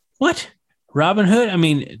 What? Robin Hood? I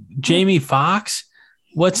mean, Jamie Foxx.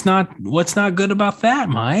 What's not good about that,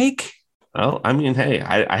 Mike? Well, I mean, hey,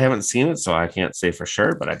 I haven't seen it, so I can't say for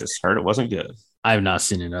sure, but I just heard it wasn't good. I've not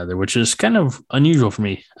seen it either, which is kind of unusual for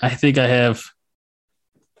me. I think I have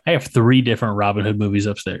 3 different Robin Hood movies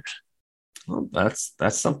upstairs. Well, that's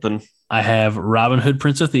something. I have Robin Hood,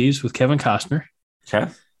 Prince of Thieves with Kevin Costner.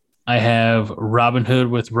 Okay. I have Robin Hood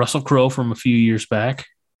with Russell Crowe from a few years back.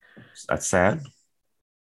 That's sad.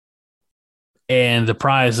 And the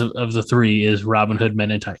prize of the 3 is Robin Hood Men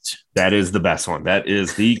in Tights. That is the best one. That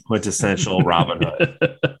is the quintessential Robin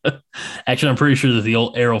Hood. Actually, I'm pretty sure that the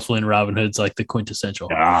old Errol Flynn Robin Hood's like the quintessential.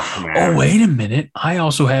 Man. Oh, wait a minute. I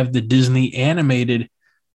also have the Disney animated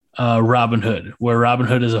Robin Hood, where Robin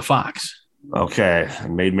Hood is a fox. Okay.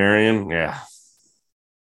 Maid Marian. Yeah.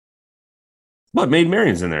 But Maid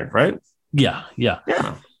Marian's in there, right? Yeah.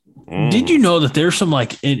 Mm. Did you know that there's some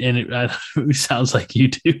it sounds like you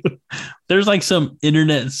do. There's like some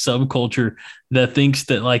internet subculture that thinks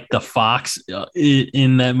that like the fox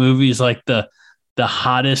in that movie is like the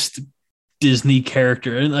hottest Disney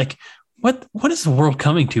character. And like, what is the world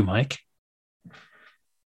coming to, Mike?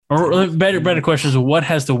 Or better question is, what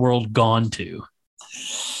has the world gone to?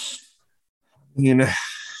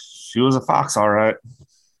 She was a fox, all right.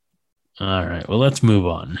 All right. Well, let's move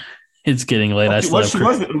on. It's getting late.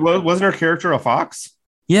 Wasn't her character a fox?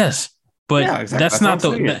 Yes, but yeah, exactly. That's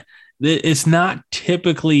not it's not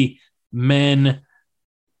typically men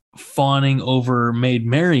fawning over Maid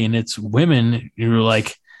Marian. It's women who are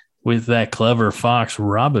like with that clever fox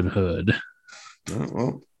Robin Hood.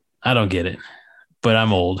 Well, I don't get it, but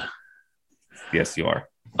I'm old. Yes, you are.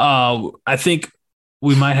 I think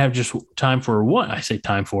we might have just time for one. I say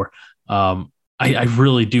time for. I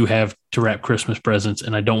really do have to wrap Christmas presents,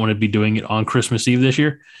 and I don't want to be doing it on Christmas Eve this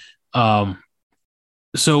year.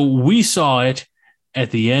 So we saw it at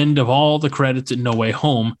the end of all the credits at No Way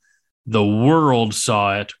Home. The world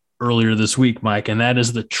saw it earlier this week, Mike, and that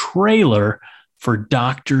is the trailer for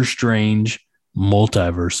Doctor Strange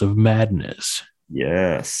Multiverse of Madness.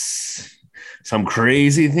 Yes. Some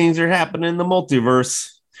crazy things are happening in the multiverse.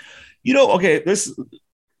 Okay, this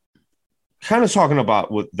kind of talking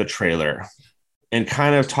about with the trailer and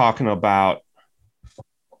kind of talking about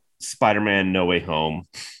Spider-Man No Way Home.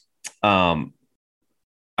 I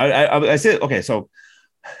said, okay, so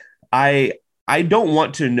I don't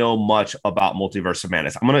want to know much about Multiverse of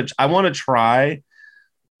Madness. I want to try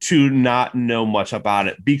to not know much about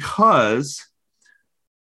it because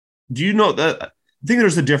do you know that I think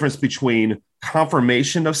there's a difference between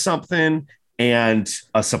confirmation of something and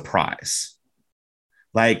a surprise.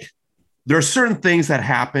 Like there are certain things that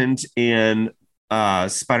happened in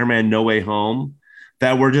Spider-Man No Way Home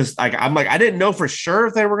that were just like, I didn't know for sure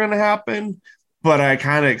if they were going to happen, but I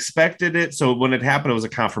kind of expected it. So when it happened, it was a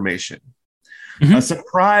confirmation. Mm-hmm. A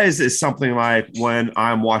surprise is something like when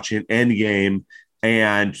I'm watching Endgame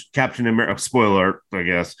and Captain America, spoiler, I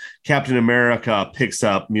guess, Captain America picks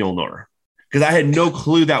up Mjolnir. Because I had no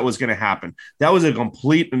clue that was going to happen. That was a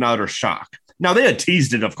complete and utter shock. Now, they had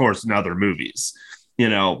teased it, of course, in other movies,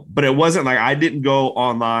 but it wasn't like I didn't go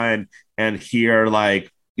online and hear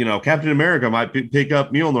like, Captain America might pick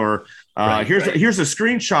up Mjolnir. Right, here's a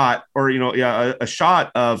screenshot or, a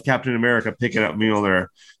shot of Captain America picking up Mjolnir.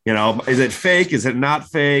 Is it fake? Is it not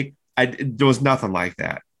fake? There was nothing like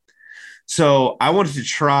that. So I wanted to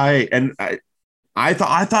try, and I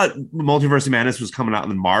thought Multiverse of Madness was coming out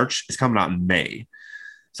in March. It's coming out in May.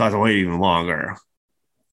 So I have to wait even longer.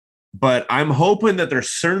 But I'm hoping that there's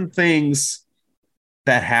certain things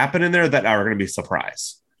that happen in there that are going to be a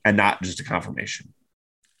surprise and not just a confirmation.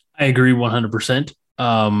 I agree 100%.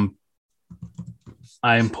 I'm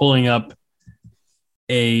pulling up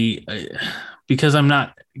because I'm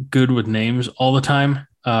not good with names all the time,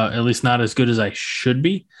 at least not as good as I should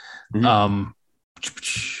be. Mm-hmm.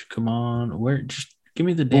 Come on, just give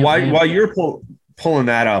me the damn name. While you're pulling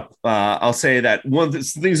that up, I'll say that one of the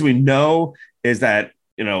things we know is that,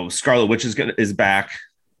 Scarlet Witch is back.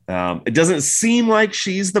 It doesn't seem like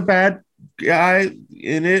she's the bad guy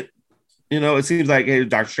in it. It seems like, hey,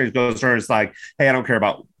 Doctor Strange goes to her and it's like, hey, I don't care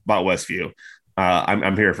about Westview.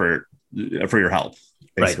 I'm here for your help,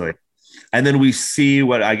 basically. Right. And then we see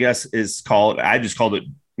what I guess is called, I just called it,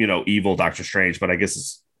 evil Doctor Strange, but I guess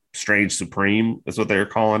it's Strange Supreme is what they're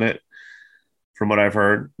calling it, from what I've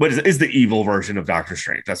heard. But is the evil version of Doctor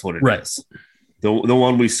Strange. That's what it is. The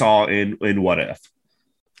one we saw in What If.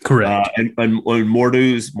 Correct. And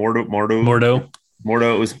Mordo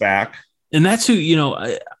is back. And that's who,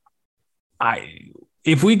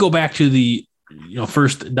 if we go back to the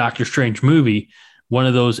first Doctor Strange movie, one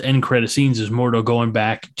of those end credit scenes is Mordo going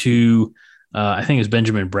back to I think it's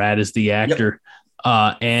Benjamin Bratt is the actor.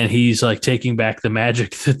 Yep. And he's like taking back the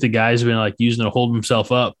magic that the guy's been like using to hold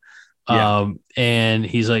himself up. Yeah. And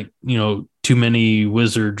he's like, too many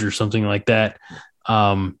wizards or something like that.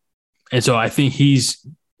 And so I think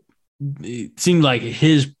it seemed like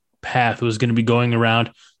his path was going to be going around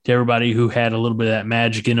to everybody who had a little bit of that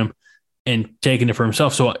magic in him and taking it for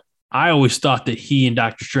himself. So I always thought that he and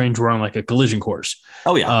Doctor Strange were on like a collision course.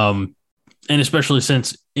 Oh yeah. And especially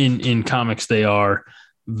since in comics, they are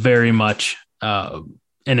very much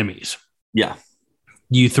enemies. Yeah.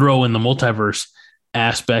 You throw in the multiverse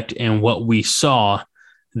aspect and what we saw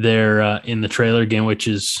there in the trailer again, which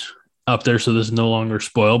is up there. So this is no longer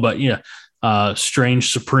spoil, but yeah,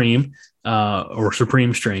 Strange Supreme or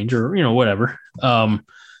Supreme Strange or, whatever.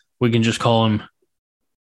 We can just call him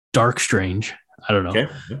Dark Strange. I don't know. Okay.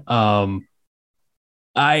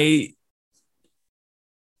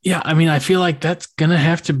 I feel like that's going to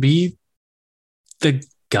have to be the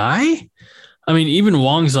guy. I mean, even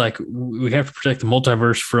Wong's like, we have to protect the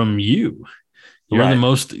multiverse from you. You're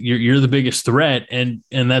right. You're the biggest threat. And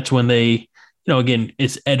that's when they, again,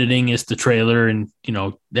 it's editing, it's the trailer. And,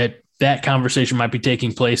 that conversation might be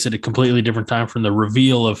taking place at a completely different time from the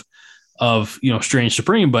reveal of Strange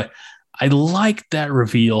Supreme. But I like that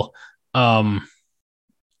reveal. And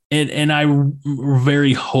I'm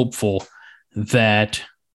very hopeful that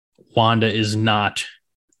Wanda is not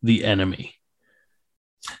the enemy.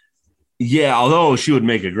 Yeah, although she would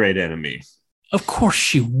make a great enemy. Of course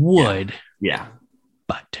she would. Yeah.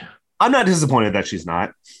 But I'm not disappointed that she's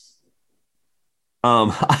not.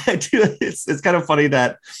 I do. It's kind of funny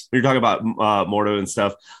that when you're talking about Mordo and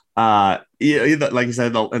stuff. Like you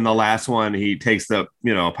said, in the last one, he takes the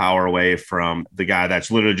power away from the guy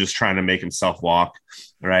that's literally just trying to make himself walk.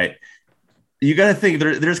 Right. You got to think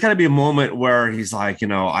there's got to be a moment where he's like,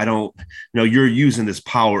 I don't, you're using this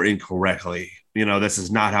power incorrectly. This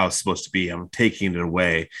is not how it's supposed to be. I'm taking it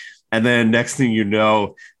away. And then next thing you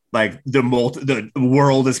know, like the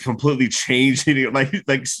world is completely changing. Like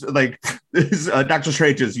Doctor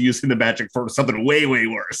Strange is using the magic for something way, way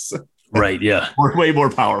worse. Right. Yeah. Or way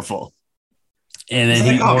more powerful. And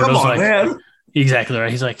then Mordo's like, man. Exactly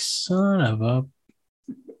right. He's like, son of a.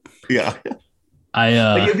 Yeah.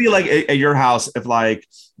 It'd be like at your house if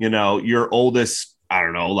your oldest, I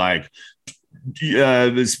don't know,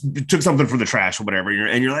 took something from the trash or whatever,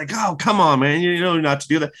 and you're like, oh, come on, man, you know not to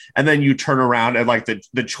do that, and then you turn around and like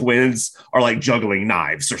the twins are like juggling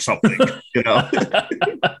knives or something.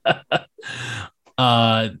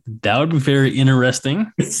 That would be very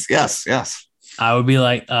interesting. Yes. I would be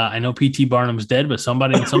like, I know P.T. Barnum's dead, but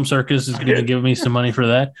somebody in some circus is going to give me some money for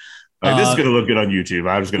that. This is going to look good on YouTube.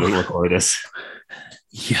 I'm just going to record this.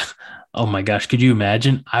 Yeah. Oh my gosh. Could you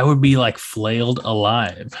imagine? I would be like flailed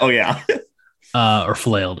alive. Oh yeah. Or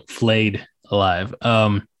flayed alive.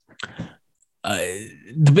 The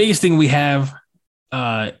biggest thing we have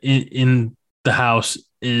in the house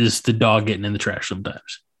is the dog getting in the trash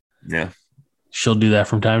sometimes. Yeah. She'll do that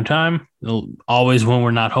from time to time. Always when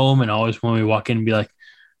we're not home and always when we walk in and be like,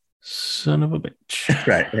 son of a bitch.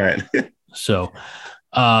 Right. So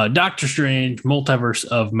Doctor Strange, Multiverse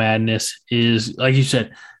of Madness is, like you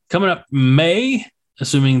said, coming up May,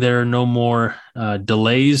 assuming there are no more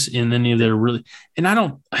delays in any of their really. And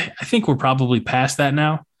I think we're probably past that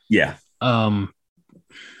now. Yeah. So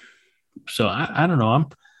I don't know.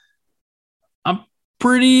 I'm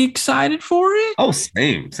pretty excited for it. Oh,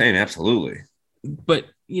 same, absolutely. But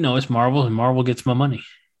it's Marvel, and Marvel gets my money.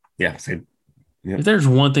 Yeah, same. Yeah. If there's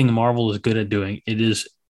one thing Marvel is good at doing, it is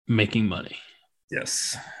making money.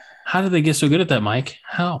 Yes. How did they get so good at that, Mike?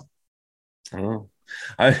 How? I don't know.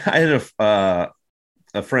 I had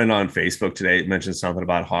a friend on Facebook today mention something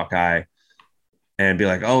about Hawkeye and be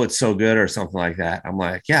like, "Oh, it's so good," or something like that. I'm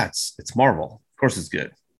like, "Yeah, it's Marvel. Of course, it's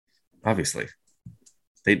good. Obviously,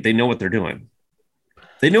 they know what they're doing.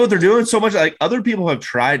 They know what they're doing so much. Like other people have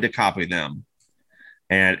tried to copy them,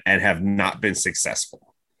 and have not been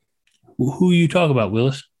successful." Who you talk about,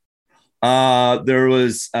 Willis? There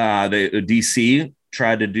was the DC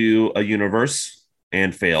tried to do a universe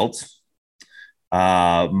and failed.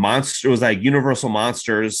 Monster was like Universal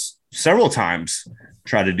Monsters several times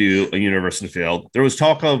tried to do a universe and failed. There was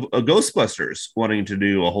talk of a Ghostbusters wanting to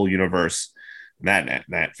do a whole universe.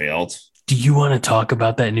 That failed. Do you want to talk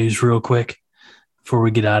about that news real quick before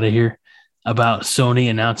we get out of here? About Sony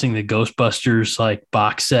announcing the Ghostbusters like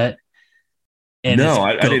box set. And no,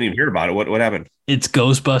 I didn't even hear about it. What happened? It's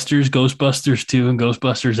Ghostbusters, Ghostbusters 2, and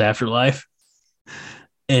Ghostbusters Afterlife.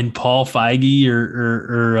 And Paul Feige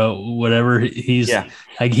or whatever, he's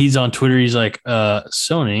on Twitter. He's like,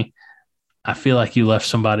 Sony, I feel like you left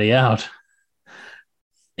somebody out.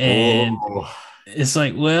 And it's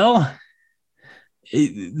like, well,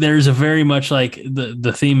 there's a very much like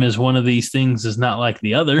the theme is one of these things is not like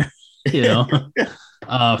the other, you know.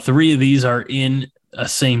 3 of these are in a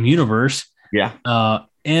same universe. Yeah.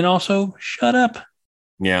 And also shut up.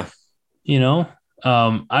 Yeah. You know,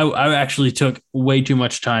 I actually took way too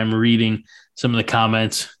much time reading some of the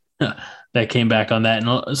comments that came back on that.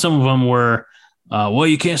 And some of them were, well,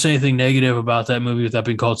 you can't say anything negative about that movie without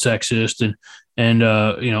being called sexist. And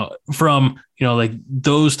you know, from, you know, like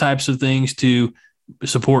those types of things to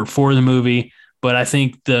support for the movie. But I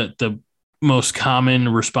think the most common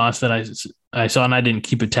response that I saw, and I didn't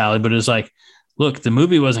keep a tally, but it was like, look, the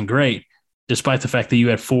movie wasn't great, despite the fact that you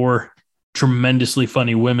had 4 tremendously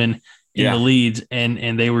funny women in the leads,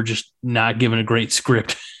 and they were just not given a great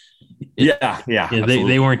script. Yeah,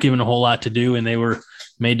 they weren't given a whole lot to do, and they were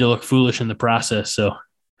made to look foolish in the process. So,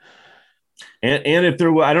 and if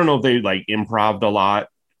there were, I don't know if they like improv'd a lot.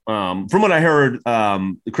 From what I heard,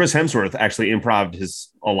 Chris Hemsworth actually improv'd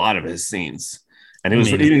a lot of his scenes, and he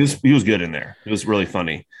was good in there. It was really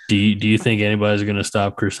funny. Do you think anybody's going to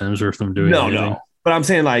stop Chris Hemsworth from doing anything? No. But I'm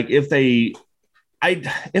saying, like, if they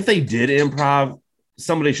did improv,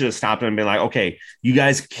 somebody should have stopped them and been like, okay, you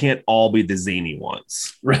guys can't all be the zany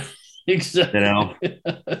ones. Right. Exactly. You know,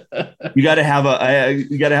 you got to have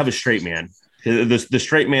a straight man. The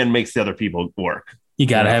straight man makes the other people work. You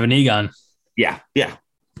got to have an Egon. Yeah.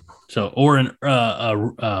 So, or an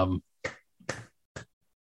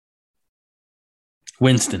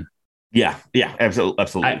Winston. Yeah,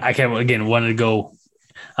 absolutely. I can't wanted to go.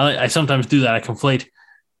 I sometimes do that. I conflate,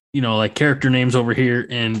 you know, like character names over here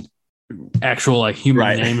and actual like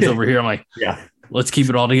human names over here. I'm like, yeah, let's keep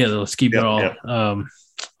it all together. Let's keep it all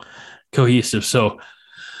cohesive. So,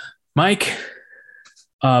 Mike,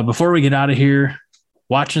 before we get out of here,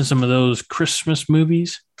 watching some of those Christmas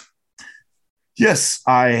movies. Yes,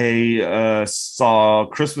 I saw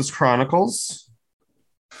Christmas Chronicles.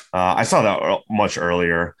 I saw that much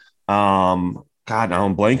earlier. God, now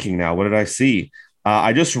I'm blanking now. What did I see?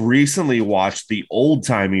 I just recently watched the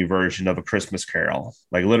old-timey version of A Christmas Carol,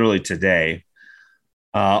 like literally today.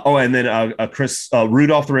 And then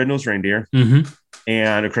Rudolph the Red-Nosed Reindeer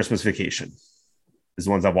and A Christmas Vacation is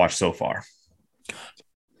the ones I've watched so far.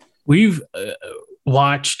 We've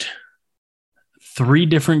watched 3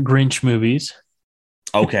 different Grinch movies.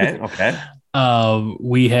 Okay.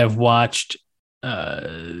 We have watched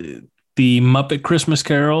the Muppet Christmas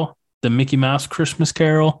Carol, the Mickey Mouse Christmas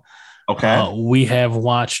Carol. Okay. We have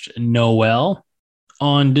watched Noel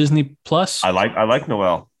on Disney Plus. I like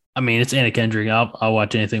Noel. I mean, it's Anna Kendrick. I'll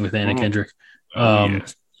watch anything with Anna Kendrick.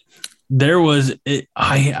 Yes. There was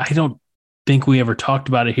I don't think we ever talked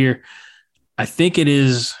about it here. I think it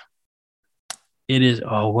is.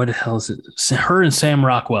 What the hell is it? Her and Sam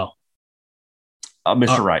Rockwell.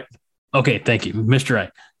 Mr. Right. Okay, thank you, Mr.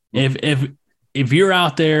 Right. If you're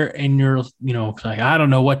out there and you're, you know, like, I don't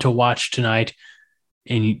know what to watch tonight,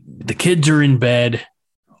 and the kids are in bed,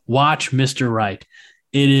 watch Mr. Right.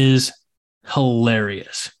 It is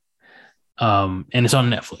hilarious. And it's on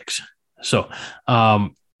Netflix. So,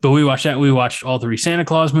 but we watched that. We watched all 3 Santa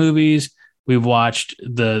Claus movies. We've watched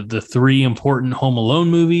the 3 important Home Alone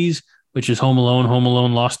movies, which is Home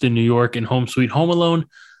Alone, Lost in New York, and Home Sweet Home Alone,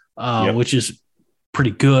 which is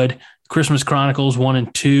pretty good. Christmas Chronicles 1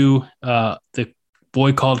 and 2, The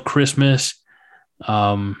Boy Called Christmas,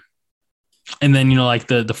 and then, you know, like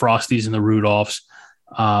the Frosties and the Rudolphs.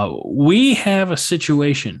 We have a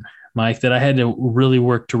situation, Mike, that I had to really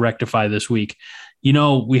work to rectify this week. You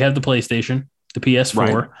know, we have the PlayStation, the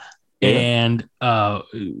PS4. And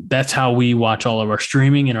that's how we watch all of our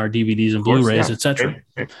streaming and our DVDs and Blu-rays, etc.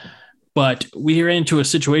 But we ran into a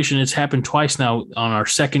situation. It's happened twice now on our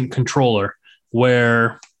second controller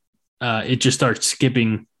where it just starts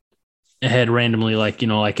skipping ahead randomly, like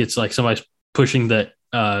it's like somebody's pushing the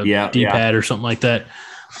D-pad or something like that.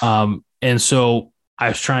 And so I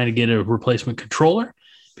was trying to get a replacement controller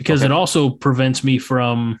because it also prevents me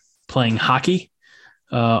from playing hockey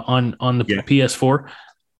on the PS4,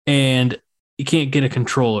 and you can't get a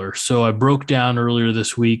controller. So I broke down earlier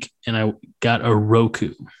this week and I got a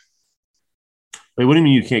Roku. Wait, what do you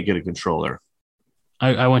mean you can't get a controller?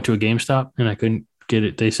 I went to a GameStop and I couldn't get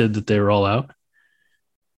it. They said that they were all out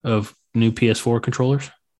of new PS4 controllers.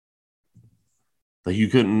 Like you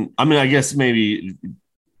couldn't, I mean, I guess maybe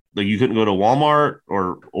like you couldn't go to Walmart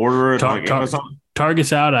or order it on Amazon?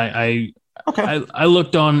 Target's out. I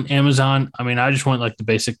looked on Amazon. I mean, I just want like the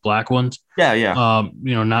basic black ones. Yeah.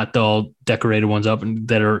 Not the all decorated ones up and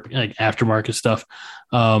that are like aftermarket stuff.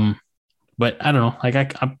 But I don't know.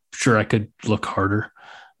 Like I'm sure I could look harder.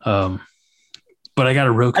 But I got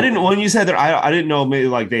a Roku. When you said that, I didn't know maybe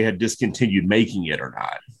like they had discontinued making it or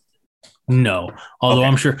not. No, although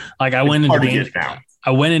I'm sure. Like I went into a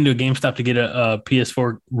GameStop to get a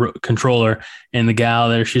PS4 controller, and the gal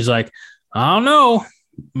there, she's like, I don't know,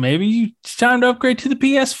 maybe it's time to upgrade to the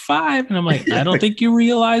PS5. And I'm like, I don't think you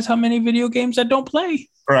realize how many video games I don't play.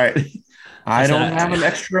 Right. I don't have an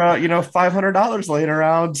extra, $500 laying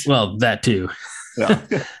around. Well, that too. Yeah.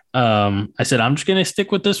 I said, I'm just going to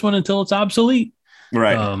stick with this one until it's obsolete.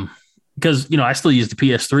 Right. Because, I still use the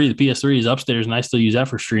PS3. The PS3 is upstairs and I still use that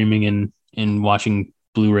for streaming and watching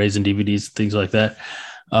Blu-rays and DVDs and things like that.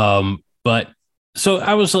 But so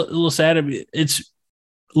I was a little sad. It's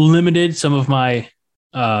limited some of my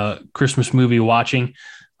Christmas movie watching.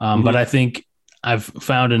 But I think I've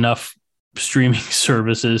found enough streaming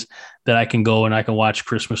services that I can go and I can watch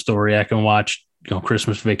Christmas Story. I can watch,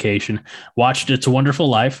 Christmas Vacation. Watched It's a Wonderful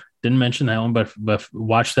Life. Didn't mention that one, but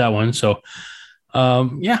watched that one. So, I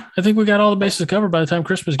think we got all the bases covered by the time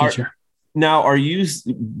Christmas gets here. Now, are you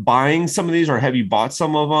buying some of these, or have you bought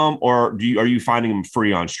some of them, or are you finding them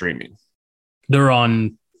free on streaming? They're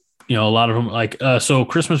on, a lot of them. Like, so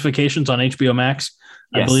Christmas Vacation's on HBO Max.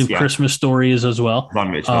 Yes, I believe Christmas Story is as well. On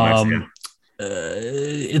HBO Max,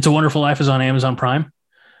 It's a Wonderful Life is on Amazon Prime.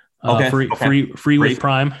 Free with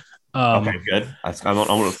Prime. Okay, good. I'm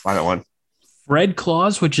going to find that one. Fred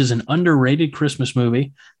Claus, which is an underrated Christmas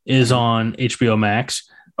movie, is on HBO Max.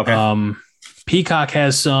 Okay. Peacock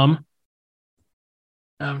has some.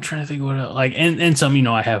 I'm trying to think what else, and some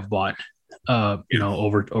I have bought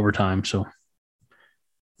over time. So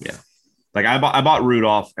yeah, like I bought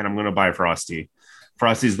Rudolph, and I'm going to buy Frosty.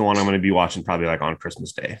 Frosty's the one I'm going to be watching probably like on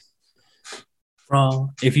Christmas Day.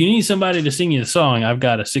 If you need somebody to sing you the song, I've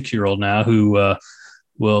got a 6-year-old now who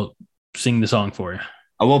will sing the song for you.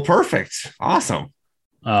 Oh, well, perfect. Awesome.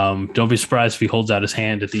 Don't be surprised if he holds out his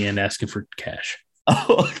hand at the end asking for cash.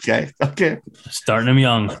 Oh, okay. Starting him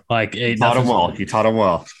young. Like, hey, He taught him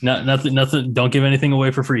well. Nothing. Don't give anything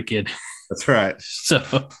away for free, kid. That's right.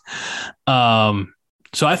 So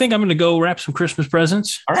I think I'm going to go wrap some Christmas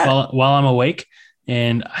presents while I'm awake.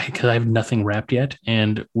 And because I have nothing wrapped yet,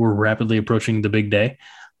 and we're rapidly approaching the big day.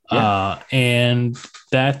 Yeah. And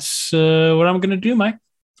that's what I'm going to do, Mike.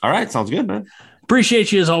 All right. Sounds good, man.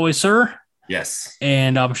 Appreciate you as always, sir. Yes.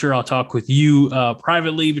 And I'm sure I'll talk with you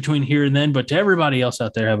privately between here and then. But to everybody else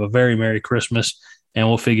out there, have a very Merry Christmas. And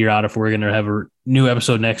we'll figure out if we're going to have a new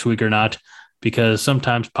episode next week or not, because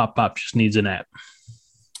sometimes Pop just needs a nap.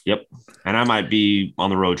 Yep. And I might be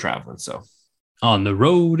on the road traveling. So on the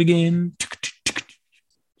road again.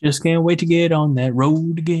 Just can't wait to get on that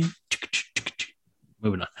road again.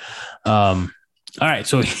 Moving on. All right.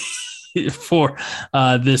 So for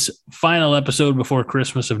this final episode before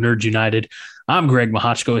Christmas of Nerds United, I'm Greg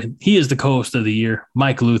Mahochko. He is the co-host of the year,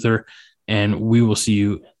 Mike Luther, and we will see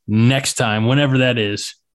you next time, whenever that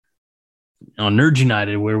is, on Nerds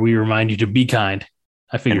United, where we remind you to be kind.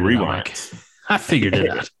 I figured it out, Mike. I figured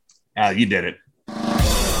it out. You did it.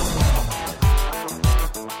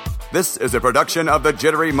 This is a production of the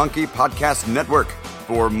Jittery Monkey Podcast Network.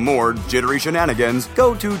 For more jittery shenanigans,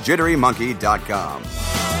 go to jitterymonkey.com.